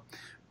 So,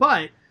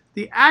 but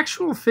the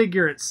actual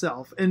figure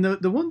itself, and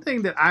the one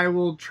thing that I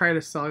will try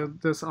to sell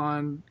this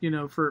on, you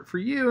know, for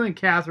you and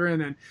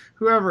Catherine and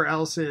whoever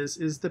else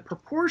is the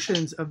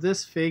proportions of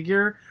this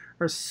figure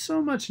are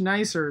so much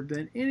nicer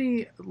than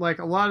a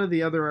lot of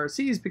the other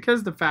RCs,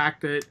 because the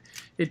fact that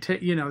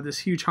you know, this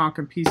huge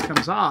honking piece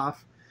comes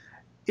off,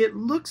 it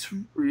looks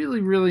really,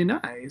 really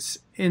nice.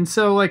 And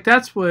so, like,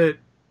 that's what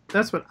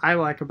I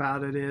like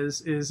about it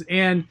is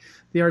and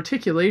the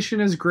articulation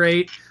is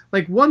great.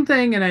 Like, one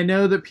thing, and I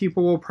know that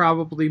people will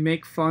probably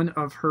make fun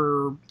of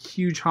her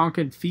huge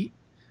honking feet.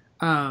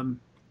 I don't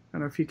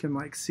know if you can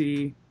like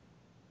see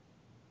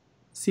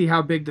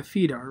how big the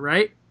feet are,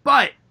 right?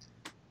 But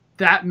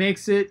that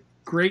makes it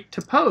great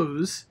to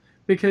pose,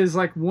 because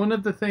like one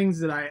of the things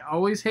that I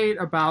always hate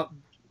about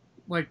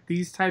like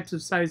these types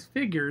of size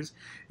figures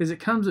is it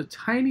comes with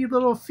tiny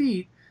little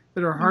feet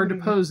that are hard to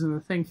pose and the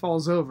thing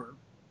falls over.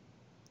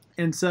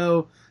 And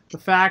so the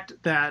fact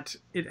that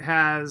it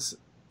has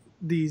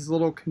these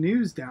little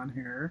canoes down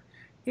here,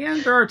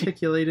 and they're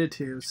articulated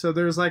too, so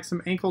there's like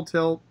some ankle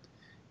tilt,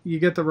 you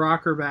get the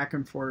rocker back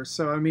and forth,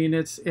 so I mean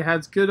it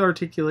has good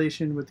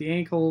articulation with the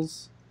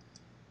ankles.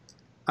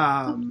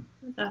 It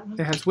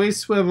has waist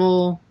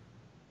swivel,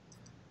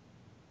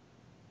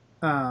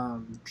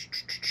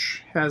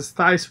 has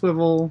thigh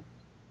swivel,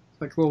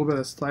 like a little bit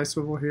of thigh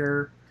swivel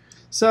here.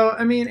 So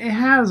I mean, it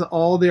has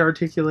all the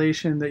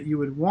articulation that you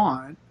would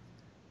want.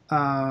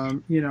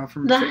 You know,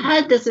 from the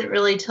head doesn't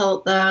really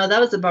tilt though. That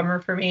was a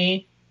bummer for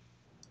me.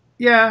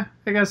 Yeah,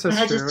 I guess that's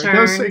true. Just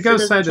turns, it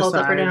goes side to up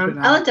side. or down.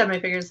 I like to have my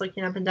figures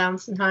looking up and down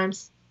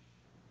sometimes.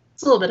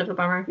 It's a little bit of a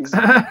bummer.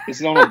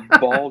 Is it on a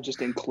ball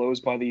just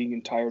enclosed by the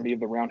entirety of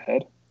the round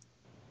head?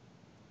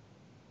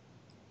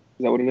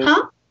 Is that what it is?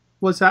 Huh?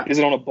 What's that? Is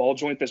it on a ball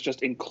joint that's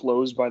just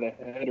enclosed by the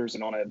head, or is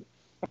it on a?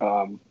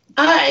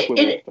 I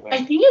think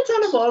it's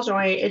on a ball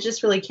joint. It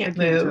just really can't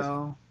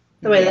move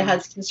the way the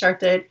head's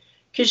constructed.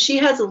 Because she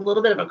has a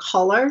little bit of a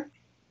collar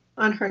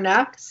on her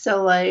neck,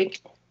 so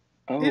like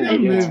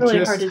it's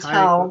really hard to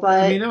tell.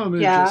 But I mean, it will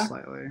move just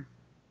slightly.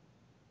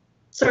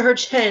 So her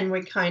chin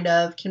would kind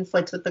of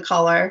conflict with the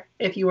collar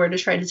if you were to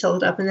try to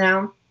tilt it up and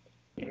down.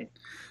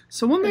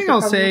 So one thing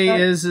I'll say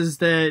is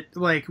that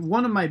like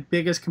one of my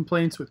biggest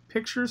complaints with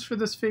pictures for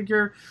this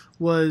figure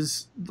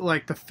was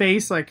like the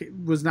face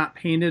was not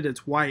painted,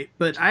 it's white.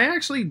 But I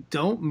actually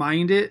don't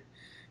mind it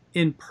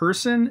in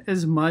person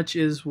as much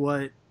as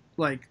what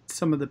like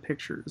some of the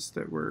pictures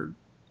that were.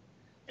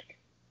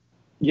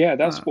 Yeah,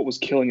 that's what was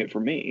killing it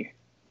for me.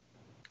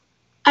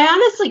 I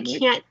honestly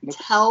can't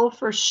tell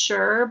for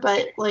sure,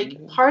 but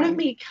like part of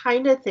me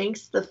kind of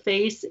thinks the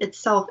face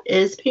itself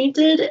is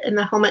painted and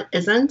the helmet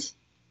isn't.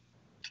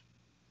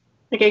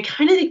 Like, I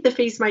kind of think the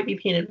face might be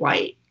painted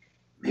white.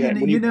 Yeah,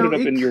 when you put it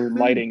up in your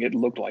lighting, it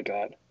looked like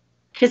that.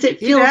 Because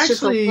it feels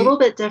just a little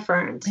bit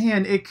different.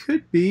 Man, it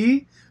could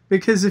be.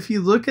 Because if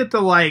you look at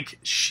the, like,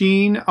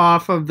 sheen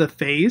off of the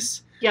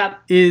face,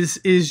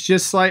 is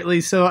just slightly...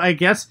 So I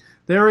guess,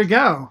 there we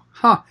go.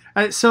 Huh.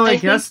 So I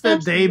guess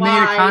that they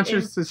made a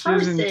conscious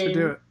decision to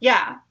do it.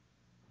 Yeah.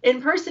 In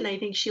person, I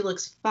think she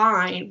looks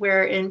fine,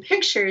 where in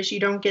pictures, you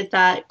don't get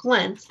that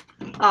glint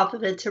off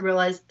of it to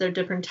realize they're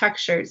different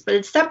textures. But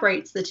it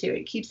separates the two.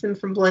 It keeps them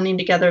from blending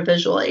together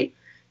visually.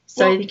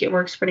 So I think it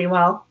works pretty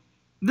well.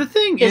 The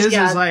thing is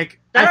like,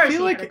 I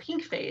feel like a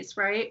pink face,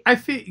 right?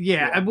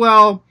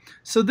 Well,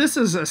 so this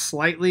is a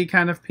slightly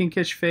kind of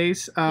pinkish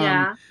face.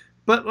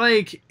 But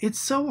like, it's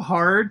so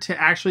hard to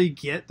actually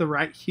get the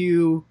right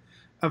hue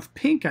of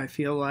pink, I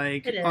feel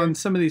like, on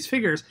some of these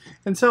figures.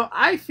 And so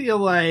I feel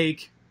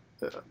like...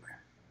 if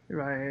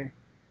I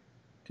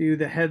do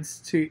the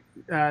heads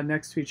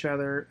next to each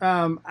other,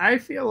 I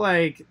feel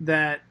like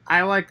that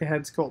I like the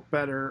head sculpt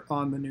better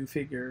on the new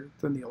figure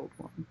than the old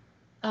one.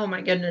 Oh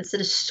my goodness,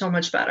 it is so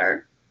much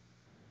better.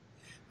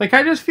 Like,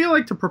 I just feel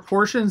like the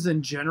proportions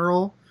in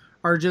general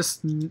are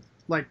just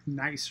like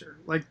nicer.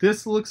 Like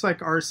this looks like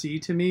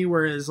Arcee to me,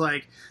 whereas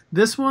like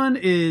this one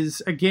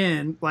is,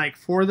 again, like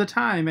for the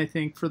time, I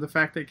think for the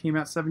fact that it came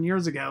out 7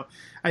 years ago,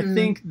 I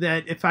think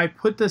that if I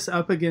put this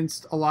up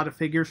against a lot of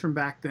figures from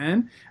back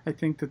then, I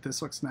think that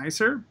this looks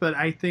nicer, but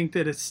I think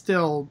that it's a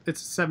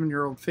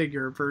 7-year-old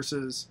figure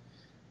versus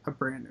a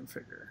brand new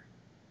figure.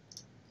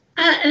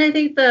 And I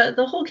think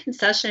the whole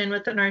concession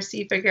with an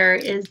Arcee figure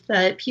is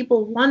that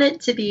people want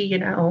it to be, you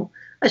know,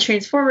 a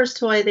Transformers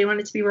toy. They want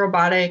it to be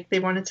robotic. They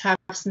want it to have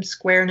some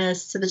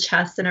squareness to the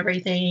chest and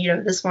everything. You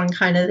know, this one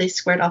kind of, they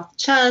squared off the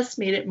chest,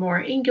 made it more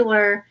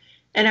angular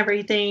and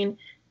everything.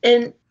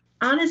 And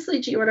honestly,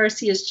 G1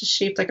 Arcee is just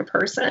shaped like a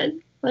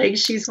person. Like,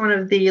 she's one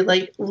of the,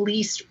 like,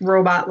 least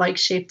robot-like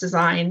shaped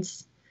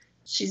designs.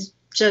 She's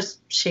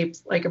just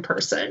shaped like a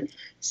person.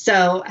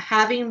 So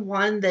having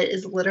one that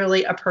is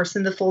literally a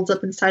person that folds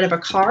up inside of a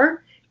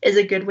car is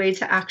a good way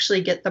to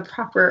actually get the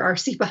proper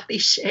Arcee body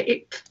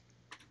shape.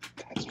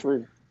 That's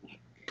true.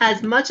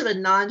 As much of a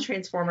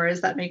non-transformer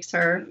as that makes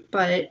her,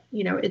 but,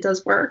 you know, it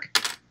does work.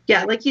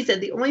 Yeah, like you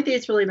said, the only thing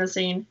it's really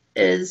missing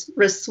is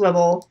wrist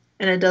swivel,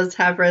 and it does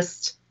have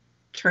wrist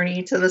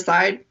turning to the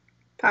side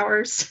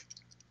powers.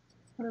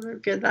 Whatever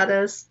good that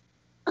is.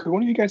 Could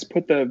one of you guys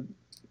put the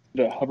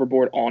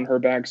hoverboard on her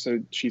back so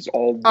she's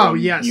all one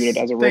unit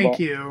as a robot? Thank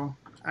you.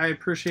 I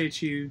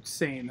appreciate you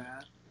saying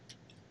that.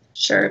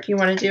 Sure, if you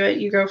want to do it,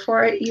 you go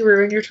for it. You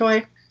ruin your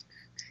toy.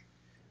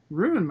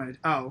 Ruin my...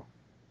 Oh.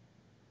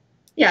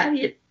 Yeah,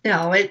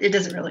 no, it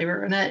doesn't really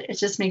ruin it. It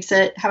just makes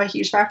it have a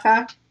huge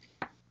backpack.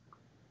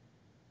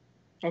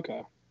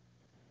 Okay.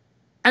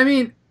 I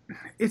mean,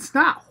 it's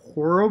not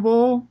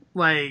horrible.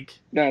 Like...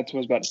 That's what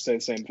I was about to say,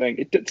 the same thing.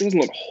 It doesn't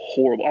look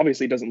horrible.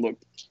 Obviously, it doesn't look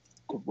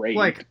great,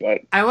 like,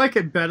 but... I like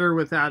it better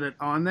without it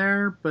on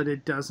there, but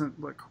it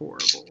doesn't look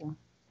horrible.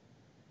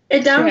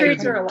 It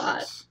downgrades her a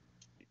lot.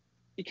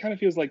 It kind of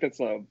feels like that's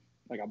a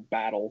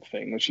battle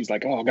thing. She's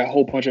like, oh, I got a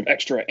whole bunch of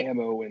extra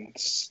ammo and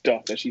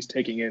stuff that she's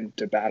taking in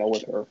to battle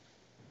with her.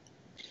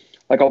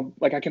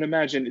 Like I can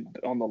imagine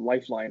on the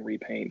Lifeline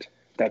repaint,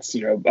 that's,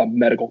 you know, a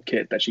medical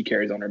kit that she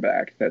carries on her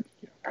back. That,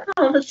 you know,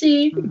 oh, let's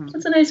see.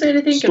 That's a nice way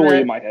to think of it.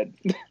 Story in my head.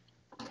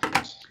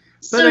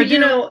 So, you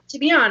know, to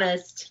be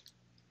honest,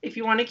 if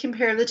you want to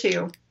compare the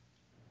two,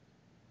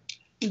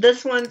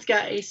 this one's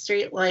got a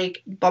straight,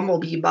 like,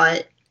 Bumblebee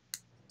butt,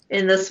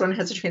 and this one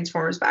has a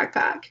Transformers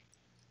backpack.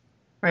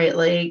 Right?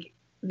 Like,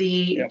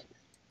 the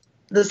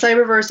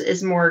Cyberverse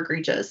is more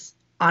egregious,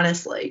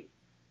 honestly,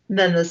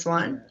 than this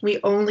one. We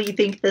only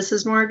think this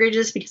is more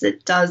egregious because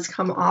it does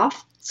come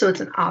off, so it's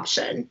an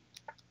option.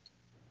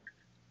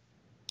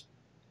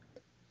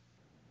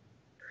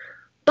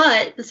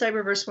 But the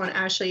Cyberverse one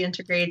actually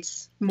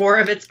integrates more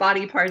of its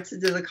body parts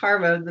into the car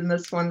mode than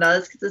this one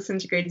does, because this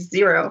integrates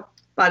 0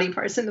 body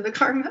parts into the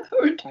car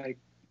mode.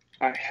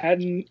 I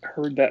hadn't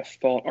heard that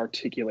thought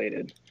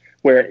articulated,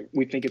 where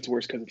we think it's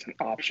worse because it's an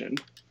option.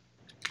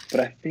 But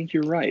I think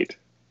you're right.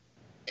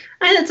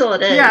 And that's all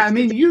it is. Yeah, I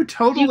mean, you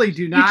totally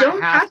do not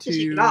have to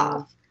take it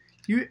off.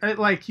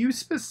 You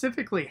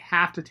specifically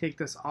have to take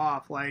this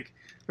off. Like,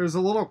 there's a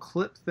little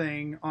clip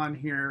thing on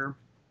here.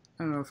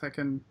 I don't know if I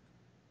can...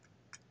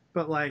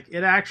 But, like,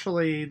 it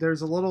actually...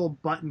 There's a little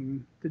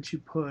button that you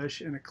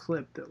push and a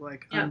clip that,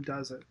 like,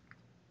 undoes it.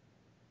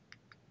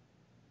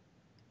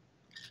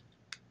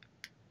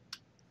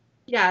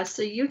 Yeah,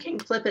 so you can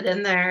clip it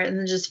in there and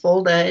then just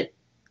fold it.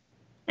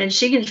 And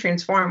she can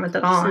transform with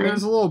it on. So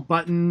there's a little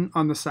button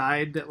on the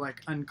side that,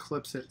 like,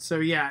 unclips it. So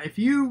yeah, if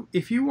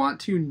you want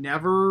to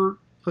never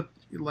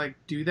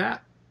do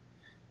that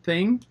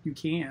thing, you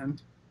can.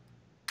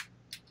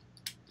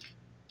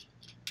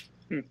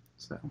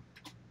 So.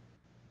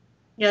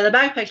 Yeah, the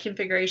backpack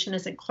configuration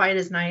isn't quite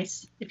as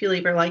nice if you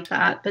leave her like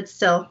that, but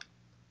still,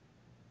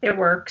 it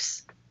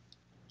works.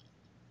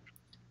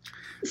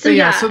 So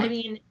I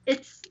mean,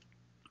 it's...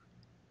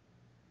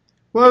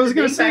 Well, I was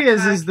going to say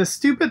is the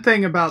stupid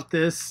thing about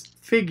this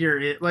figure,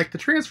 the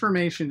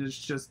transformation is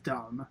just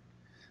dumb.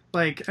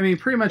 Like, I mean,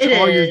 pretty much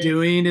all you're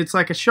doing, it's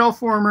like a shell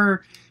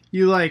former,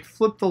 you, like,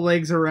 flip the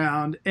legs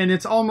around, and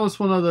it's almost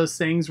one of those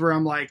things where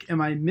I'm like,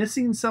 am I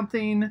missing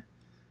something?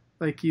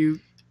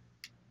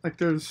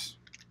 There's,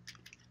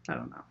 I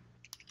don't know.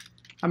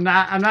 I'm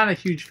not a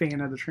huge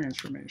fan of the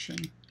transformation.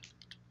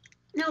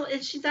 No,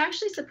 she's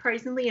actually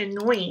surprisingly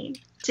annoying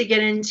to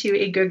get into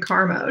a good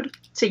car mode,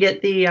 to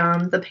get the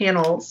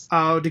panels.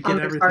 Oh, to get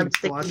everything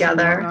flush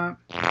together.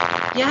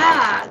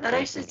 Yeah, that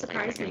actually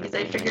surprised me, because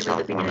I figured with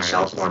it being a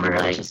shell former,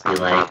 like, just be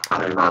like,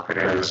 put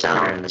her in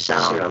the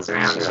shell, she goes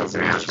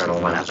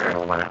around,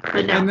 whatever.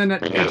 But no, and then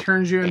it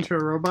turns you into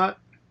a robot?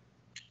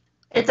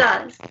 It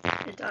does.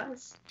 It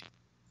does.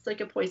 It's like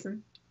a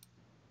poison.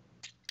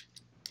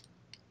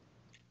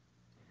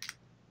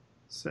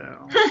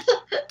 So,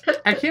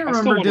 I can't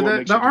remember.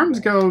 Did the arms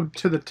go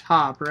to the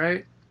top,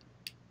 right?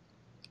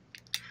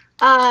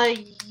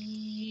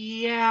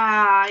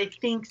 Yeah, I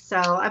think so.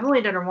 I've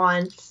only done her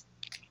once.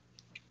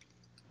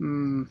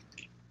 Hmm.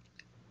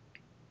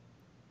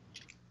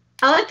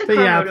 I like the. But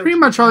yeah, pretty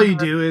much all you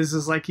do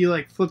is like you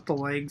like flip the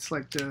legs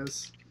like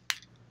this.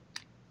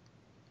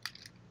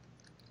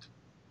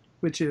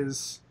 which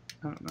is,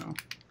 I don't know.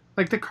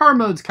 Like, the car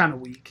mode's kind of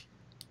weak.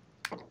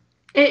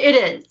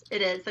 It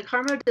is. The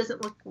car mode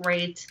doesn't look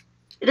great.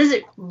 It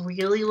doesn't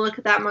really look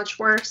that much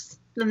worse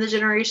than the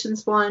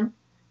Generations one.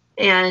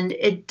 And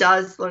it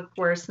does look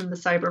worse than the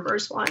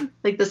Cyberverse one.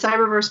 Like, the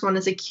Cyberverse one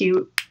is a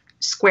cute,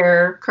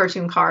 square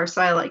cartoon car,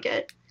 so I like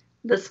it.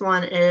 This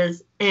one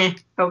is,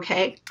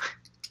 okay.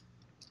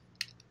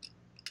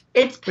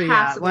 It's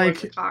passable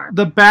as a car.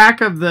 The back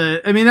of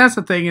the, I mean, that's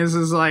the thing is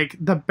like,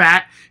 the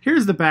back,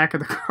 here's the back of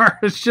the car.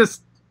 It's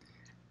just,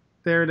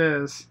 there it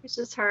is. It's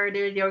just her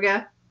doing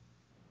yoga.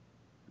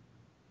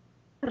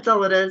 That's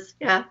all it is,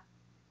 yeah.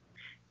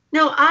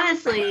 No,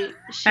 honestly,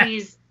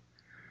 she's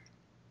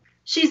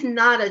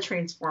not a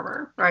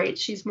transformer, right?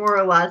 She's more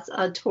or less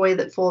a toy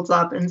that folds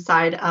up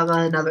inside of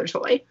another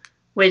toy,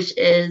 which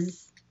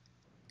is,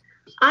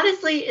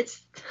 honestly,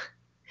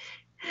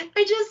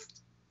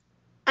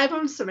 I've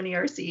owned so many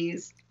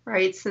Arcees,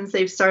 right? Since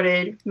they've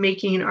started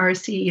making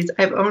Arcees,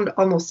 I've owned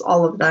almost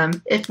all of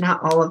them, if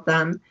not all of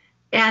them.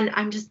 And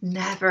I'm just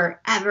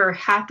never, ever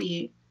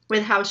happy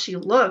with how she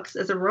looks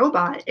as a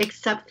robot,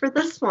 except for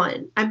this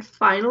one. I'm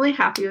finally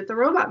happy with the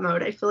robot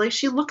mode. I feel like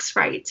she looks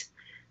right.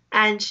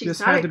 And she's just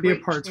not had to be a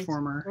great parts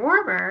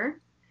former,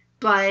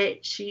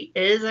 but she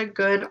is a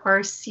good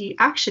Arcee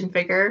action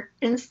figure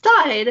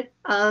inside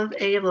of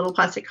a little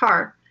plastic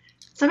car.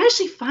 So I'm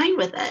actually fine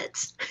with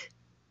it.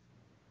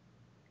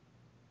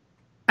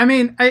 I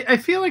mean, I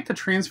feel like the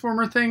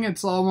Transformer thing,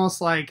 it's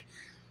almost like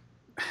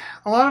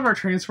a lot of our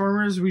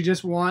Transformers, we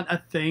just want a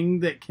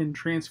thing that can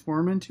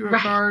transform into a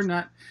car,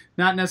 not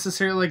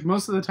necessarily, like,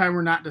 most of the time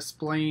we're not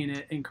displaying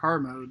it in car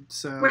mode.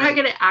 So we're not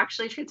going to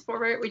actually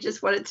transform it. We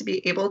just want it to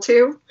be able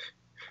to,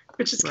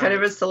 which is kind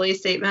of a silly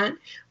statement.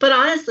 But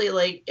honestly,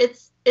 like,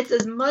 it's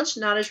as much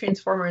not a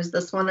transformer as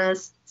this one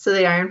is. So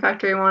the Iron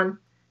Factory one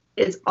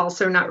is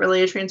also not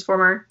really a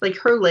transformer. Like,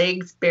 her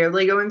legs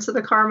barely go into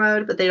the car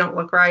mode, but they don't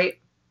look right.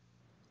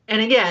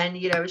 And again,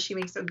 you know, she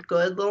makes a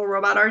good little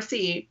robot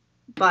Arcee,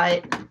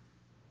 but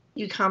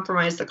you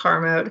compromise the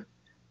car mode.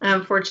 And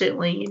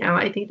unfortunately, you know,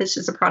 I think that's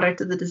just a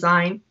product of the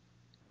design.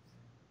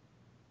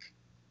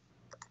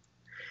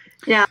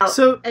 Now,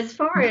 so as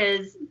far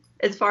as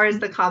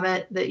the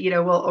comment that, you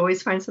know, we'll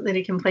always find something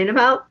to complain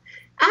about,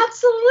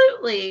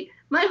 absolutely.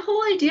 My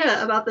whole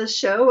idea about this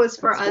show was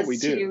for us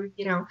to,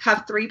 you know,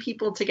 have 3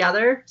 people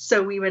together,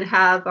 so we would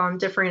have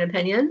differing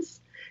opinions.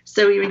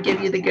 So we would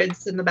give you the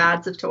goods and the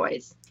bads of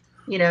toys.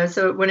 You know,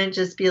 so it wouldn't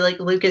just be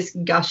like Lucas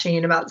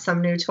gushing about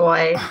some new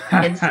toy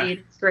and saying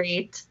it's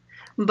great.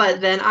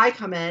 But then I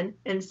come in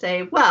and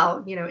say,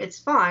 well, you know, it's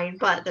fine,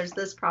 but there's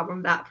this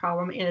problem, that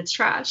problem, and it's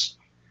trash.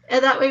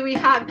 And that way we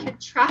have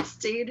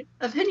contrasting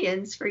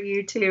opinions for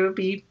you to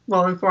be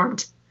well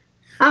informed.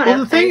 I don't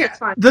know.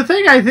 The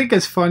thing I think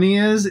is funny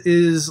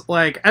is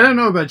like, I don't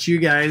know about you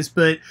guys,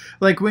 but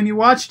like when you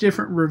watch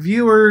different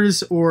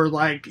reviewers or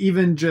like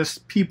even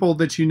just people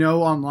that you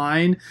know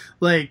online,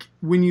 like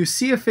when you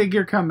see a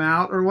figure come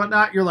out or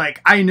whatnot, you're like,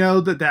 I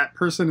know that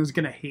person is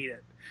going to hate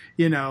it.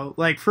 You know,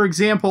 like, for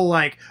example,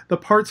 like the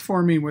parts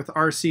forming with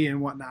Arcee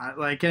and whatnot,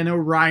 like I know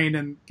Ryan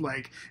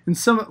and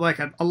some, like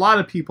a lot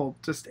of people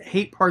just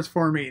hate parts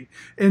forming.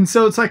 And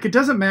so it's like, it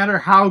doesn't matter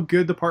how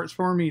good the parts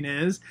forming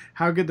is,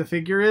 how good the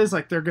figure is,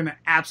 like they're going to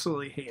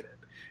absolutely hate it.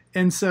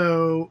 And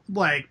so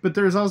like, but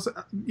there's also,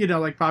 you know,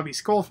 like Bobby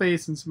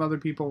Skullface and some other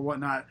people and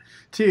whatnot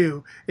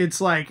too.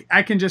 It's like,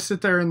 I can just sit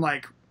there and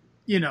like,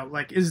 you know,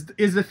 like, is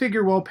the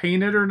figure well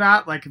painted or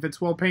not? Like if it's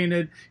well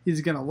painted,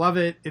 he's going to love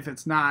it. If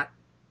it's not,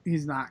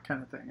 he's not,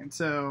 kind of thing. And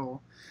so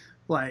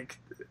like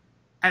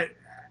I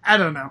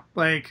don't know,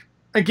 like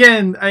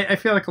again, I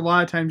feel like a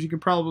lot of times you can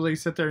probably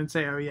sit there and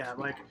say, oh yeah,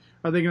 like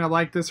are they gonna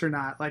like this or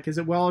not, like is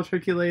it well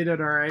articulated,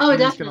 all right, oh,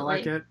 definitely gonna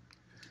like it.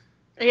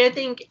 I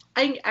think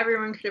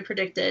everyone could have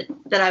predicted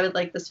that I would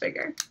like this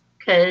figure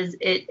because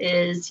it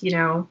is, you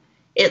know,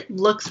 it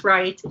looks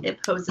right,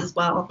 it poses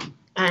well,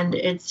 and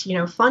it's, you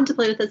know, fun to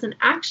play with as an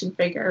action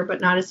figure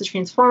but not as a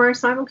transformer,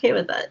 so I'm okay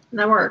with it, and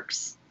that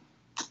works.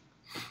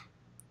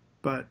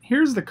 But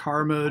here's the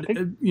car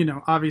mode. You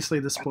know, obviously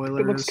the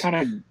spoiler it looks kind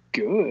of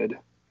good.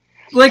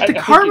 Like the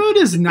car mode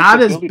is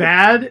not as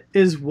bad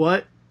as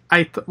what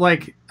I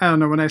like. I don't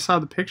know when I saw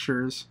the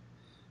pictures,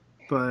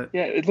 but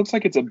yeah, it looks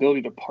like its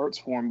ability to parts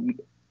form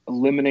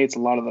eliminates a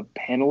lot of the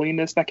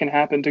paneliness that can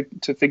happen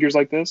to figures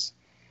like this.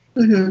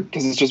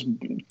 Because it's just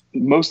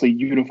mostly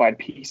unified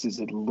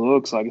pieces. It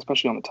looks like,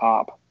 especially on the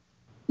top.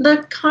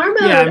 The car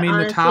mode, yeah, I mean,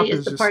 honestly, the top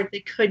is the part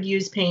that could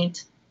use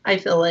paint. I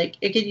feel like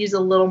it could use a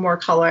little more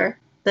color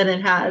than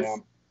it has. Yeah.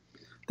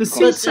 The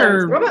seats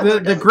are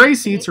the gray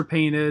seats are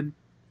painted.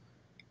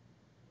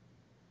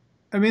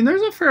 I mean,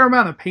 there's a fair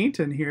amount of paint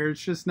in here.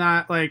 It's just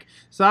not like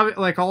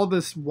like all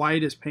this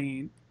white is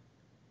paint.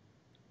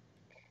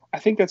 I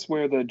think that's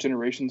where the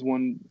Generations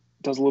one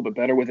does a little bit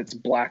better with its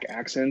black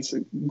accents.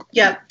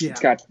 Yeah.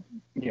 It's got,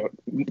 you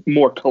know,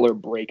 more color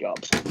breakup.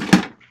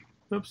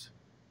 Oops.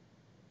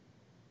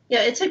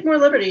 Yeah, it took more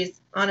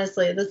liberties,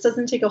 honestly. This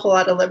doesn't take a whole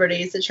lot of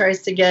liberties. It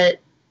tries to get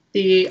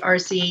the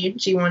Arcee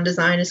G1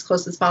 design as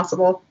close as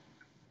possible.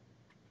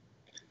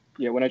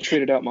 Yeah, when I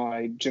traded out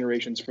my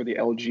Generations for the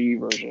LG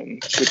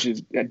version,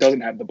 that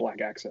doesn't have the black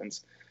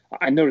accents,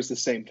 I noticed the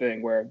same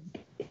thing where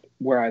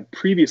I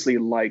previously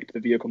liked the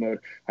vehicle mode,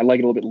 I like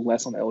it a little bit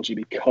less on the LG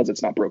because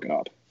it's not broken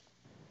up.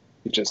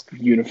 It's just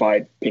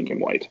unified pink and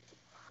white.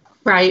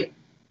 Right.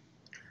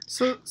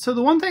 So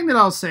the one thing that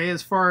I'll say,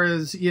 as far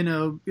as, you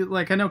know,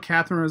 like I know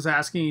Catherine was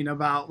asking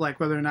about like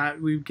whether or not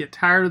we get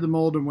tired of the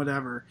mold and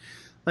whatever.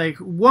 Like,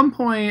 one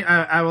point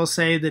I will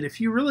say that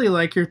if you really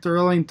like your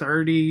Thrilling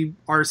 30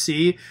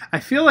 Arcee, I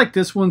feel like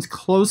this one's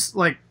close.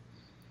 Like,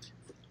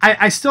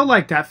 I still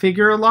like that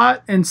figure a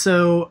lot, and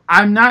so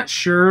I'm not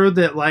sure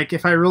that, like,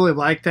 if I really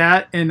like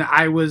that and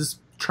I was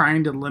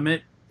trying to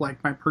limit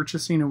like my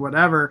purchasing or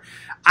whatever,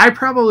 I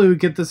probably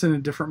would get this in a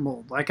different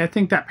mold. Like, I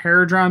think that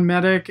Paradron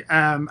Medic,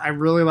 I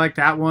really like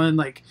that one.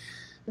 Like,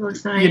 it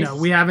looks nice. You know,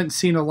 we haven't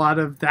seen a lot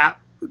of that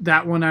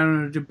one. I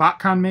don't know. Did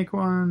BotCon make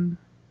one?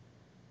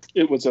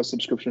 It was a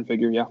subscription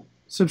figure, yeah.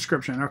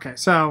 Subscription, okay.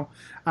 So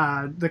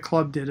the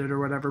club did it or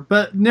whatever.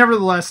 But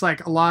nevertheless,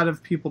 like, a lot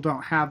of people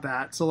don't have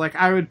that. So, like,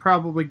 I would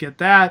probably get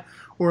that.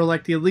 Or,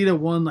 like, the Elita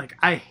 1. Like,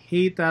 I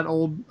hate that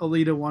old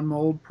Elita 1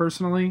 mold,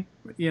 personally,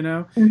 you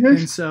know? Mm-hmm.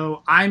 And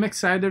so I'm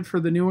excited for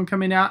the new one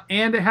coming out.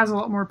 And it has a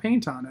lot more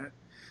paint on it,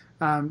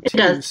 it too.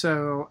 does.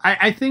 So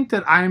I think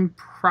that I'm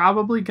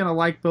probably going to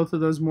like both of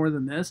those more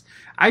than this.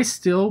 I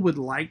still would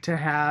like to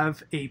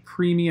have a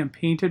premium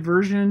painted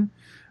version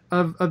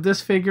of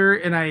this figure,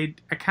 and I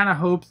kind of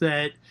hope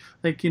that,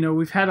 like, you know,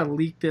 we've had a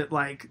leak that,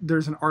 like,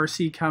 there's an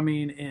Arcee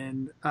coming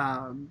in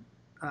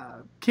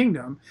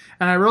Kingdom,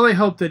 and I really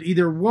hope that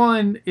either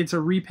one, it's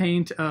a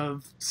repaint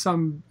of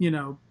some, you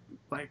know,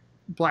 like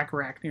Black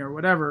Arachne or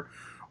whatever,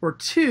 or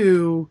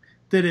two,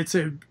 that it's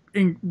a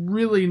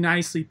really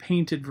nicely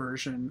painted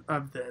version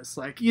of this.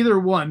 Like, either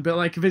one, but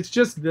like if it's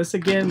just this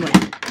again,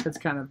 like, it's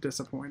kind of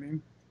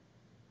disappointing.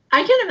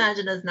 I can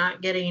imagine us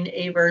not getting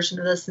a version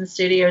of this in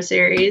Studio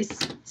Series,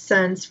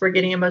 since we're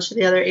getting a bunch of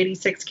the other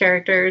 86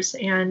 characters,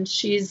 and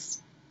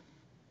she's,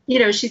 you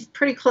know, she's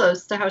pretty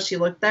close to how she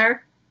looked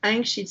there. I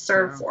think she'd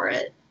serve for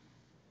it.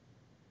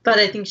 But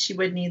I think she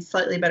would need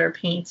slightly better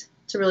paint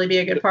to really be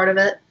a good part of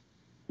it.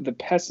 The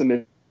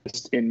pessimist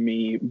in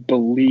me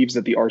believes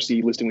that the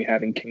Arcee listing we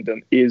have in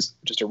Kingdom is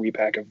just a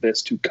repack of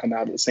this to come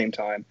out at the same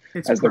time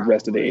as the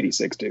rest of the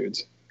 86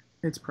 dudes.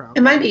 It's probably.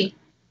 It might be.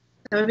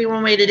 That would be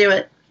one way to do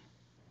it.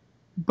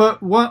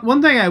 But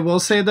one thing I will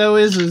say, though,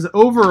 is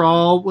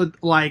overall, with,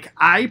 like,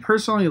 I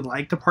personally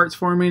like the parts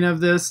forming of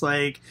this.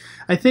 Like,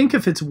 I think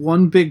if it's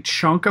one big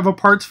chunk of a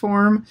parts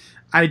form,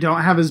 I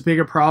don't have as big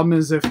a problem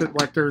as if it,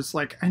 like, there's,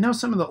 like, I know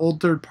some of the old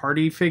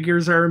third-party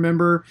figures I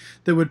remember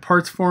that would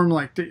parts form,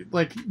 like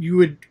you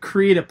would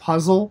create a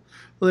puzzle,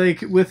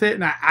 like, with it,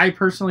 and I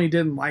personally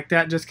didn't like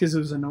that just because it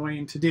was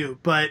annoying to do.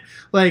 But,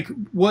 like,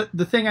 what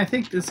the thing I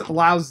think this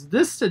allows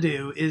this to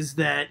do is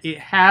that it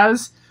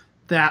has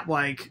that,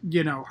 like,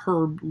 you know,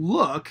 her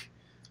look,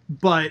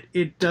 but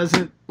it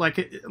doesn't, like,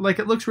 it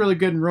looks really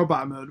good in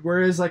robot mode,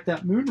 whereas, like,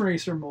 that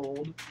Moonracer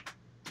mold,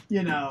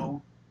 you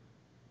know,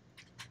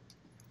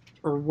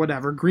 or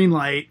whatever,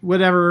 Greenlight,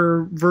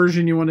 whatever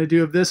version you want to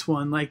do of this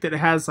one, like, that it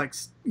has, like,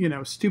 you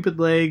know, stupid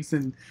legs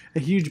and a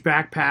huge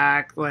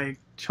backpack, like,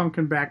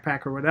 chunkin'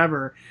 backpack or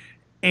whatever,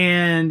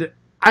 and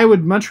I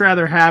would much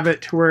rather have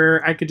it to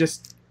where I could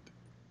just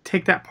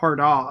take that part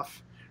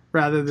off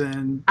rather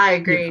than... I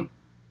agree. You know,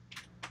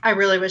 I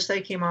really wish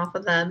they came off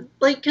of them.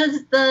 Like,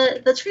 because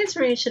the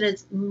transformation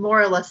is more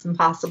or less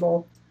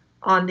impossible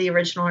on the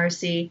original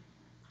RC.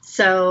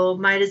 So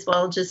might as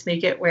well just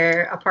make it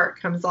where a part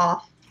comes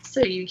off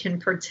so you can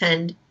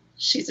pretend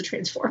she's a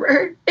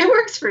transformer. It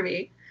works for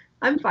me.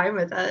 I'm fine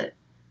with it.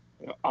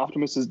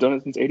 Optimus has done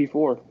it since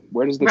 '84.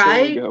 Where does the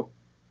right? go?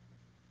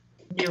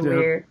 New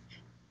weird.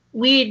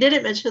 We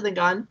didn't mention the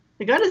gun.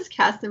 The gun is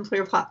cast in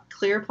clear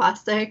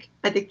plastic.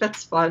 I think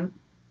that's fun.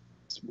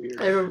 It's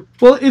weird.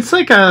 Well, it's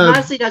like I'm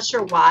honestly not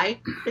sure why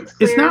it's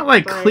clear. It's not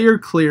like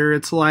clear.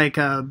 It's like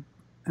a,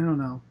 I don't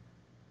know,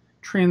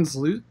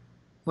 translucent,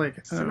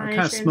 like kind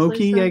of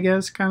smoky, I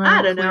guess, kind of.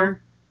 I don't know.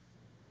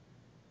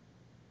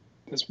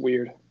 It's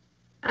weird.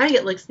 I think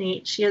it looks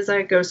neat. She has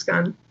a ghost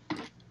gun.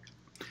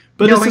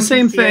 But it's the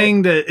same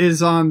thing that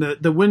is on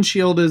the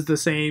windshield is the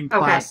same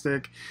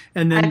plastic,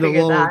 and then the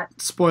little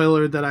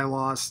spoiler that I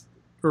lost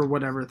or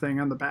whatever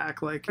thing on the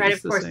back, like, right,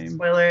 it's of course, the same.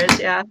 Spoilers,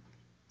 yeah.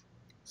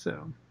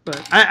 So,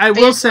 but I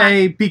will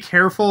say, be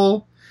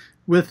careful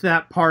with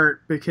that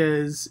part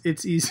because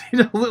it's easy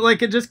to,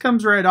 like, it just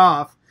comes right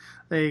off,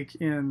 like,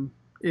 and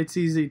it's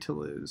easy to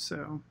lose.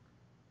 So,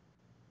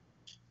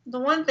 the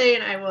one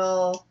thing I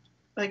will,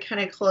 like,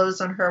 kind of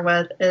close on her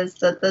with is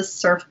that this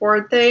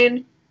surfboard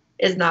thing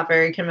is not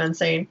very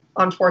convincing,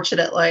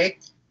 unfortunately.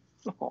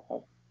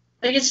 Oh.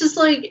 Like, it's just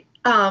like,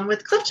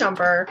 with Cliff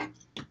Jumper,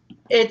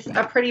 it's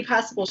a pretty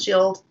passable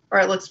shield, or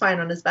it looks fine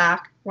on his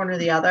back, one or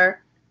the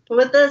other. But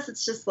with this,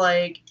 it's just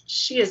like,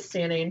 she is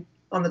standing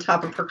on the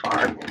top of her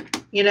car,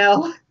 you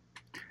know?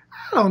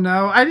 I don't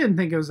know. I didn't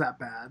think it was that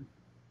bad.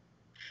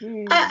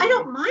 I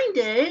don't mind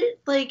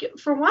it. Like,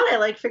 for one, I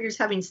like figures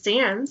having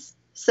stands,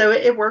 so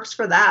it works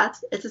for that.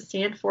 It's a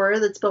stand for her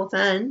that's built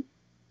in.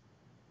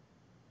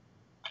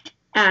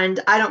 And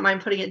I don't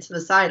mind putting it to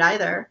the side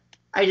either.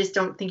 I just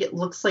don't think it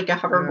looks like a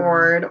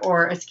hoverboard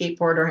or a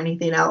skateboard or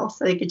anything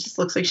else. I think it just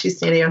looks like she's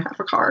standing on half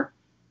a car.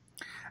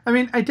 I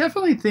mean, I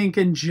definitely think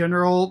in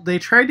general they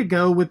tried to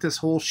go with this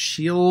whole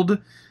shield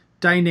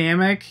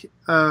dynamic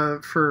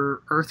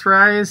for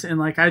Earthrise, and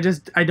like I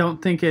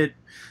don't think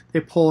they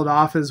pull it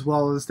off as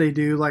well as they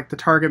do like the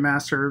Target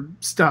Master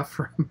stuff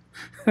from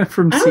I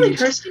don't think Siege.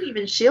 hers can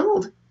even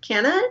shield,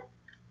 can it?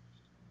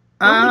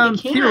 I don't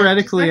think it can.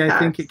 Theoretically, I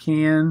think it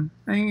can.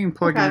 I think you can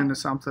plug it into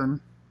something.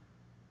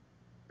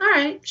 All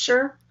right,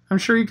 sure. I'm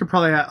sure you could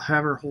probably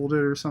have her hold it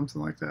or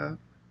something like that.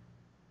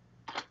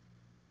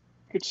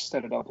 You could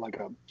set it up like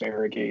a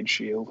barricade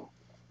shield.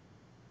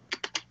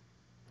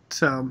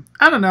 So,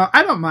 I don't know.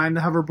 I don't mind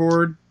the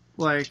hoverboard.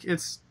 Like,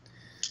 it's,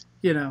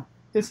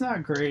 it's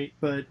not great,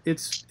 but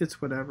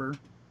it's whatever.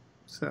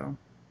 So.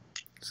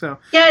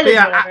 Yeah, it is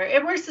whatever.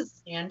 It works as a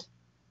stand.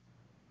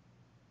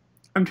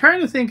 I'm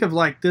trying to think of,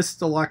 like, this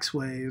deluxe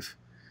wave.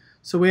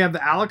 So, we have the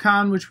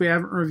Alicon, which we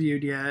haven't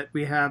reviewed yet.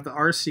 We have the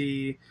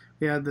Arcee.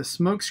 We have the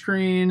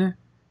Smokescreen.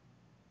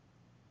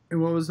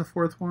 And what was the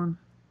fourth one?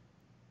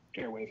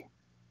 Airwave.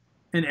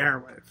 An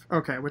Airwave.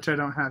 Okay, which I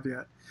don't have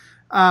yet.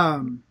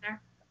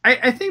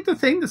 I think the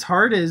thing that's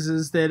hard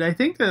is that I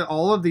think that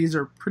all of these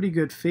are pretty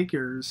good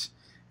figures.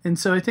 And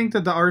so I think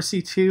that the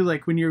RC2,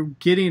 like when you're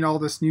getting all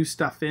this new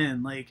stuff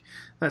in, like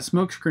that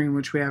Smokescreen,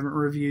 which we haven't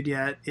reviewed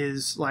yet,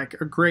 is like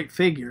a great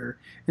figure.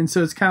 And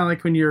so it's kind of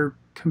like when you're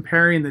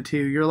comparing the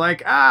two, you're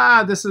like,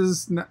 this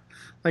is not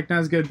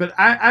as good. But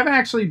I've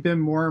actually been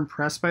more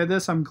impressed by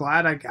this. I'm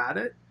glad I got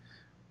it.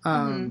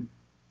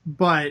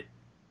 But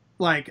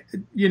like,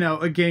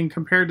 again,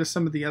 compared to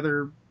some of the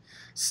other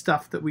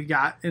stuff that we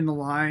got in the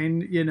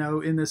line,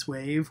 in this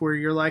wave where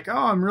you're like,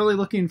 I'm really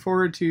looking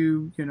forward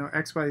to,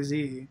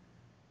 XYZ.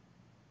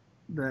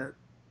 But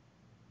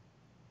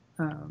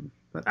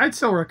I'd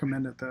still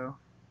recommend it though.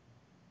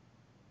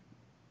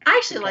 I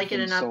actually like it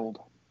enough. Sold.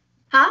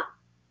 Huh?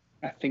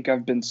 I think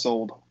I've been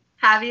sold.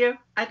 Have you?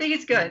 I think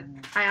it's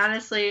good.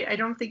 I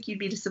don't think you'd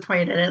be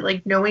disappointed in it.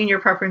 Like knowing your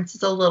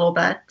preferences a little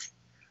bit.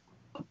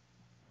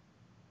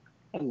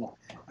 A lot.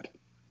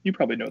 You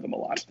probably know them a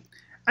lot.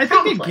 I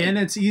think again,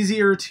 it's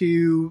easier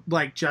to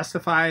like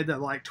justify the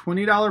like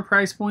 $20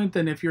 price point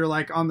than if you're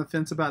like on the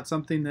fence about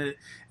something that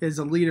is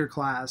a leader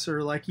class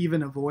or like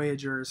even a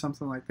Voyager or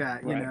something like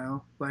that. Right.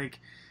 Like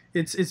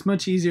it's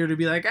much easier to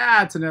be like,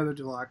 it's another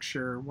deluxe,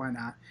 sure, why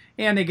not?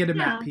 And they get a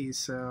matte piece,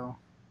 so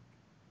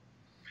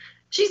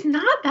she's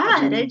not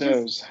bad.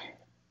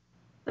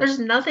 There's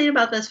nothing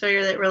about this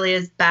figure that really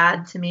is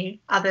bad to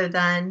me, other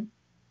than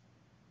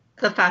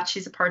the fact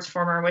she's a parts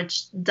former,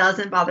 which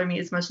doesn't bother me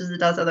as much as it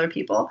does other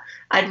people.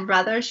 I'd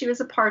rather she was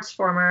a parts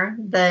former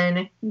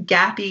than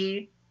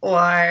Gappy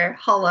or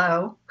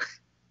Hello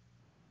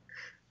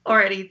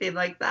or anything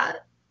like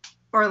that,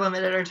 or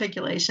limited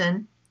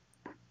articulation.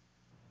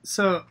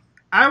 So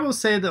I will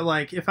say that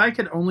like if I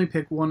could only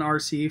pick one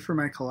RC for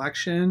my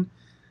collection,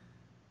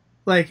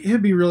 like it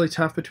would be really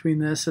tough between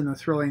this and the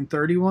Thrilling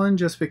 31,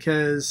 just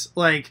because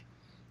like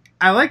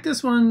I like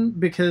this one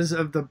because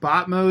of the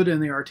bot mode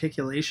and the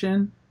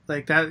articulation.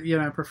 Like that,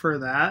 I prefer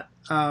that.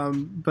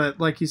 But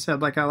like you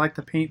said, like I like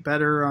the paint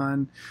better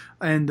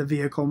and the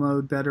vehicle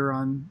mode better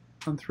on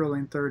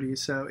Thrilling 30.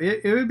 So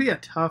it would be a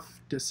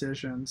tough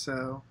decision.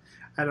 So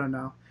I don't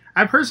know.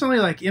 I personally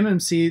like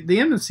MMC. The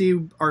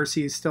MMC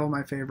RC is still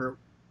my favorite,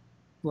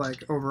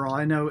 like overall.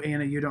 I know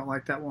Anna, you don't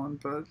like that one,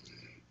 but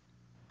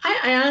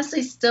I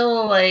honestly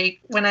still like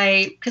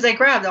because I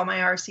grabbed all my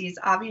RCs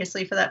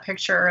obviously for that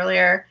picture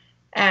earlier,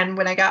 and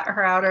when I got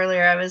her out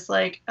earlier, I was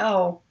like,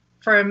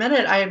 for a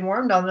minute, I had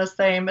warmed on this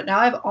thing, but now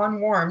I've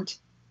unwarmed.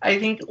 I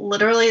think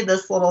literally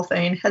this little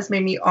thing has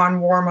made me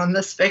unwarm on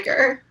this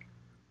figure.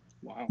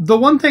 Wow. The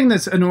one thing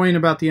that's annoying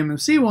about the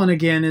MMC one,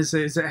 again, is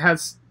it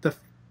has the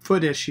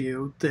foot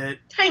issue that...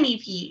 Tiny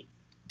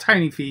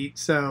feet,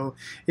 so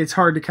it's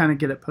hard to kind of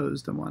get it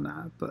posed and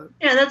whatnot. But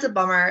yeah, that's a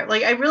bummer.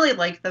 Like, I really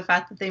like the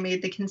fact that they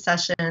made the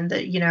concession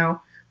that,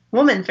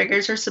 woman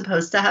figures are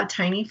supposed to have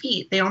tiny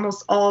feet. They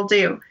almost all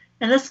do.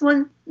 And this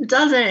one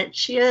doesn't.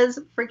 She has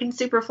freaking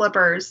super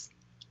flippers,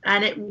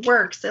 and it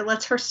works. It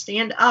lets her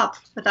stand up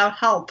without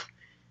help.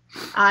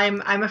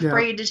 I'm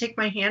afraid to take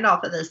my hand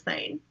off of this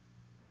thing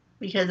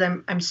because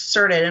I'm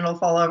certain it'll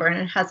fall over, and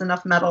it has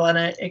enough metal in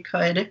it it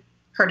could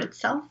hurt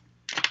itself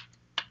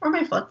or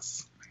my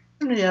foots,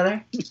 one or the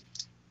other.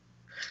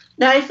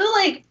 Now I feel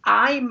like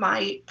I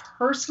might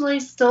personally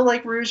still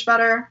like Rouge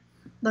better,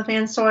 the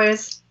Fans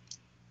Toys,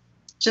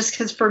 just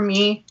because for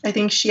me, I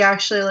think she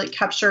actually like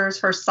captures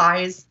her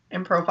size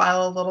and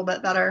profile a little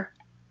bit better.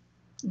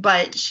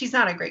 But she's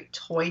not a great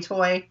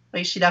toy.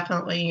 Like she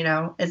definitely,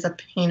 is a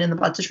pain in the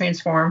butt to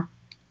transform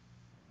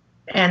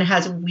and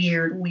has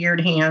weird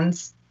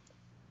hands.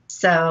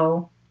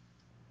 So,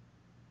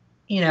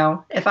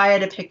 if I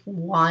had to pick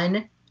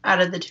one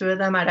out of the two of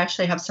them, I'd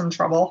actually have some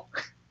trouble.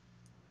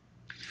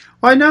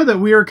 Well, I know that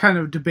we were kind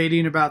of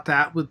debating about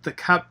that with the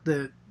cup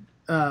that,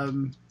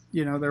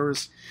 there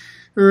was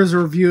there was a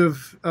review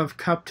of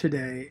Cup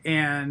today,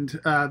 and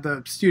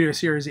the Studio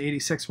Series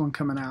 86 one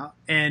coming out,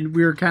 and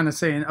we were kind of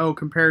saying, oh,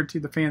 compared to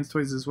the fans'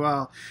 toys as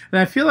well. And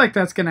I feel like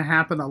that's going to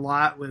happen a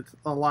lot with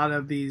a lot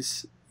of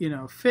these,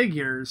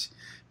 figures,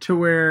 to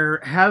where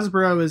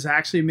Hasbro is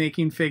actually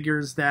making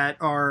figures that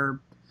are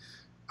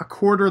a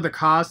quarter the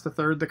cost, a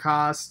third the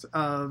cost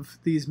of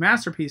these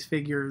Masterpiece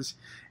figures,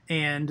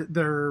 and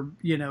they're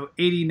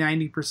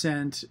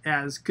 80-90%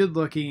 as good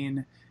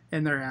looking,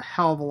 and they're a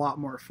hell of a lot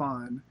more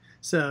fun.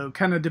 So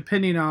kind of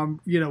depending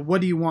on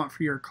what do you want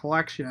for your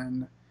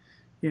collection,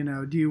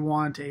 do you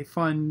want a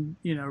fun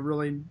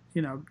really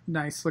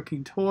nice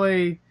looking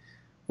toy,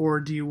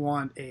 or do you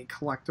want a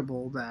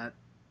collectible that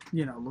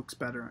looks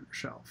better on your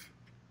shelf?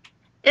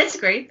 It's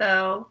great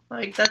though.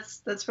 Like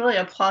that's really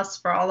a plus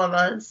for all of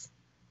us.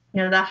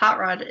 The Hot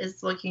Rod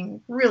is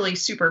looking really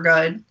super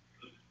good,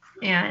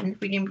 and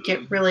we can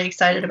get really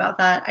excited about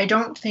that. I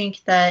don't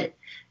think that,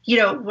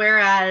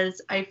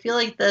 whereas I feel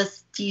like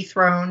this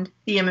dethroned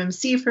the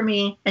MMC for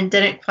me and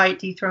didn't quite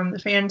dethrone the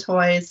fan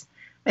toys,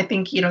 I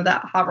think,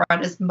 that Hot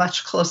Rod is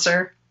much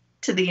closer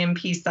to the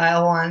MP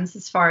style ones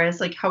as far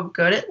as like how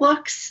good it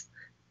looks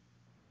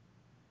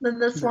than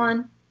this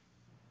one.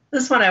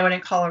 This one I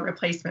wouldn't call a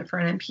replacement for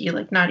an MP,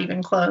 like not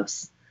even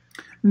close.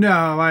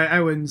 No, I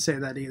wouldn't say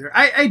that either.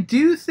 I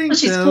do think,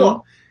 though,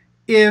 cool.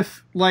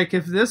 if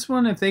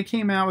they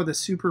came out with a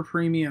super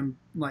premium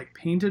like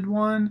painted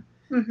one,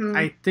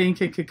 I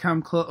think it could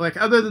come close. Like,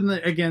 other than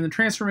the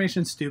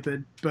transformation's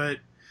stupid, but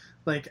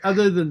like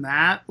other than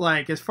that,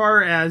 like as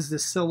far as the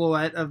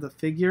silhouette of the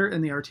figure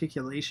and the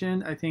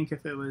articulation, I think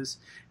if it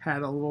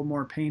had a little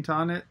more paint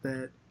on it,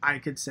 that I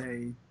could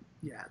say,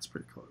 yeah, it's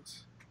pretty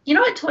close. You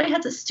know what toy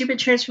has a stupid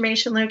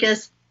transformation,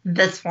 Lucas?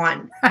 This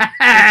one.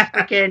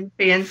 Freaking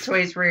Fans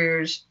Toys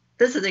Rouge.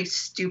 This is a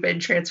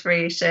stupid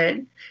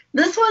transformation.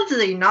 This one's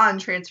a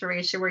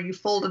non-transformation where you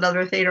fold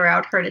another theater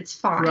out her and it's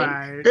fine.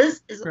 Right.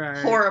 This is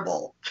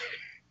horrible.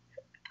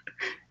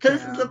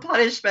 This is a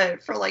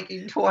punishment for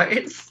liking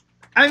toys.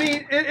 I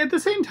mean, at the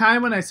same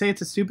time, when I say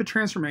it's a stupid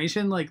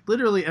transformation, like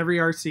literally every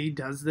RC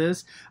does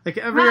this. Like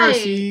every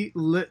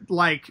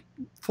RC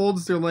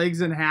folds their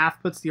legs in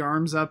half, puts the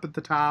arms up at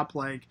the top.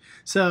 Like,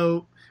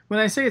 so when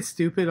I say it's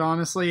stupid,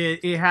 honestly,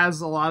 it has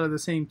a lot of the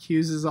same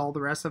cues as all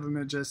the rest of them.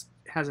 It just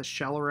has a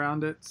shell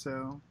around it.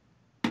 So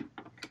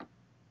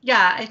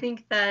yeah, I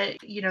think that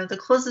the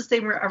closest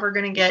thing we're ever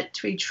going to get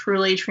to a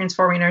truly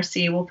transforming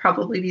RC will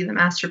probably be the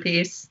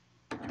Masterpiece,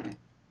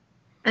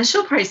 and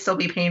she'll probably still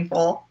be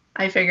painful.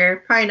 I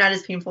figure probably not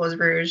as painful as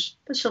Rouge,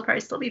 but she'll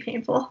probably still be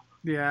painful.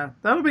 Yeah,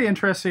 that'll be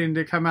interesting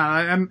to come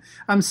out.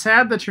 I'm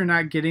sad that you're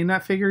not getting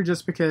that figure,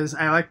 just because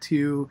I like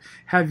to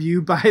have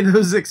you buy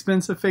those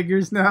expensive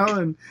figures now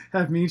and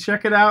have me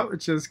check it out,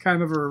 which is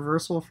kind of a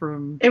reversal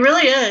from... It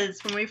really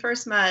is. When we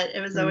first met,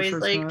 it was always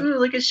like, ooh,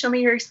 look at show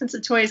me your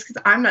expensive toys,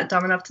 because I'm not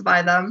dumb enough to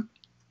buy them.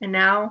 And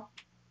now,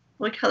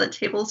 look how the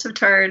tables have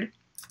turned.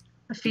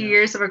 A few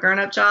years of a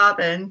grown-up job,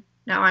 and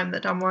now I'm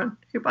the dumb one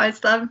who buys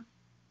them.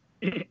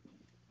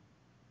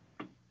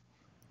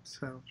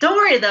 So. Don't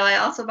worry, though. I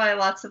also buy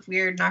lots of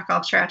weird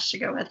knockoff trash to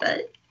go with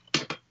it.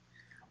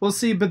 We'll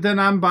see, but then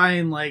I'm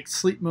buying like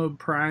Sleep Mode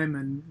Prime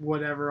and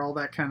whatever, all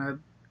that kind of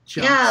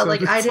junk. Yeah, so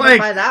like I didn't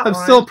buy that one.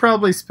 I'm still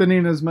probably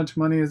spending as much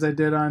money as I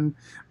did on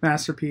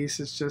Masterpiece.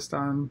 It's just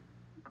on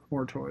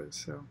more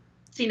toys. So.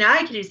 See, now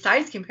I can do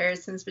size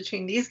comparisons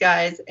between these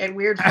guys and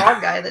Weird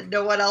Frog Guy that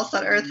no one else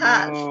on Earth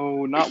has.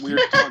 No, not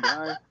Weird Frog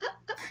Guy.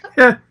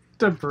 Yeah,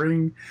 to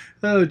bring.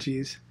 Oh,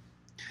 jeez.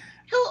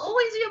 He'll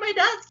always be at my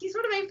desk. He's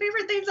one of my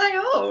favorite things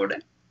I own.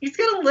 He's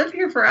going to live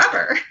here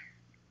forever.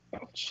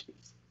 Oh, jeez.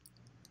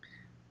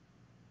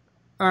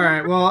 All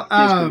right, well,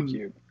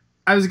 cute.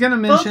 I was going to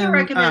mention... Both are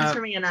recommends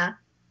for me, Anna.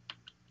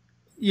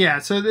 Yeah,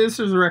 so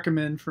this is a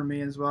recommend for me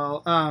as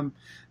well.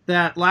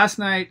 That last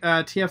night,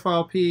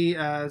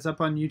 TFYLP is up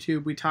on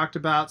YouTube. We talked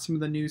about some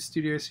of the new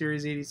Studio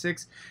Series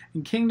 86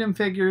 and Kingdom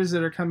figures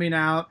that are coming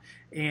out,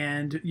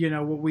 and,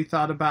 what we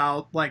thought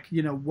about,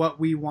 what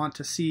we want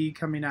to see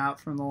coming out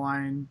from the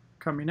line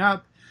coming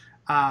up.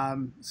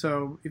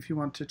 So if you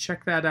want to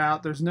check that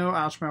out, there's no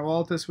Ouch My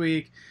Wallet this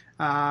week.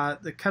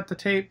 The Cut the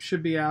Tape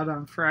should be out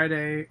on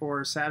Friday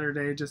or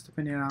Saturday, just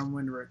depending on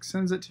when Rick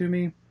sends it to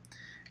me.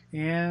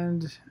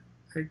 And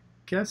I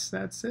guess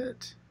that's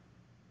it.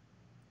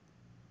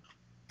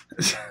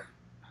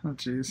 Oh,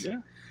 jeez. Yeah.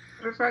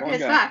 Before I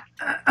gets back.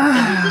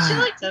 She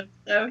likes him,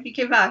 so he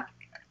came back.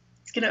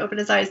 He's going to open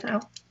his eyes now.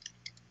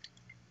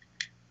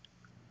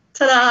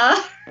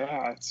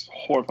 Ta-da! It's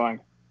horrifying.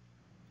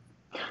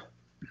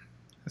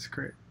 That's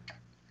great.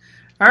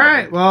 All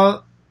right.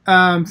 Well,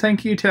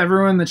 thank you to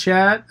everyone in the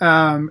chat.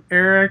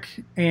 Eric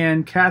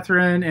and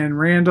Catherine and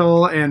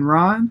Randall and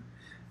Ron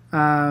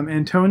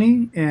and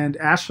Tony and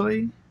Ashley.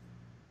 Did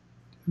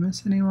I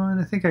miss anyone?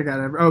 I think I got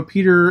it. Oh,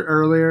 Peter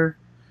earlier.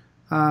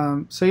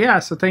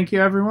 So thank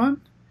you,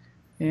 everyone.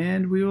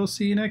 And we will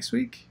see you next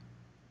week.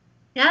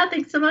 Yeah,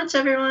 thanks so much,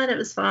 everyone. It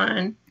was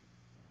fun.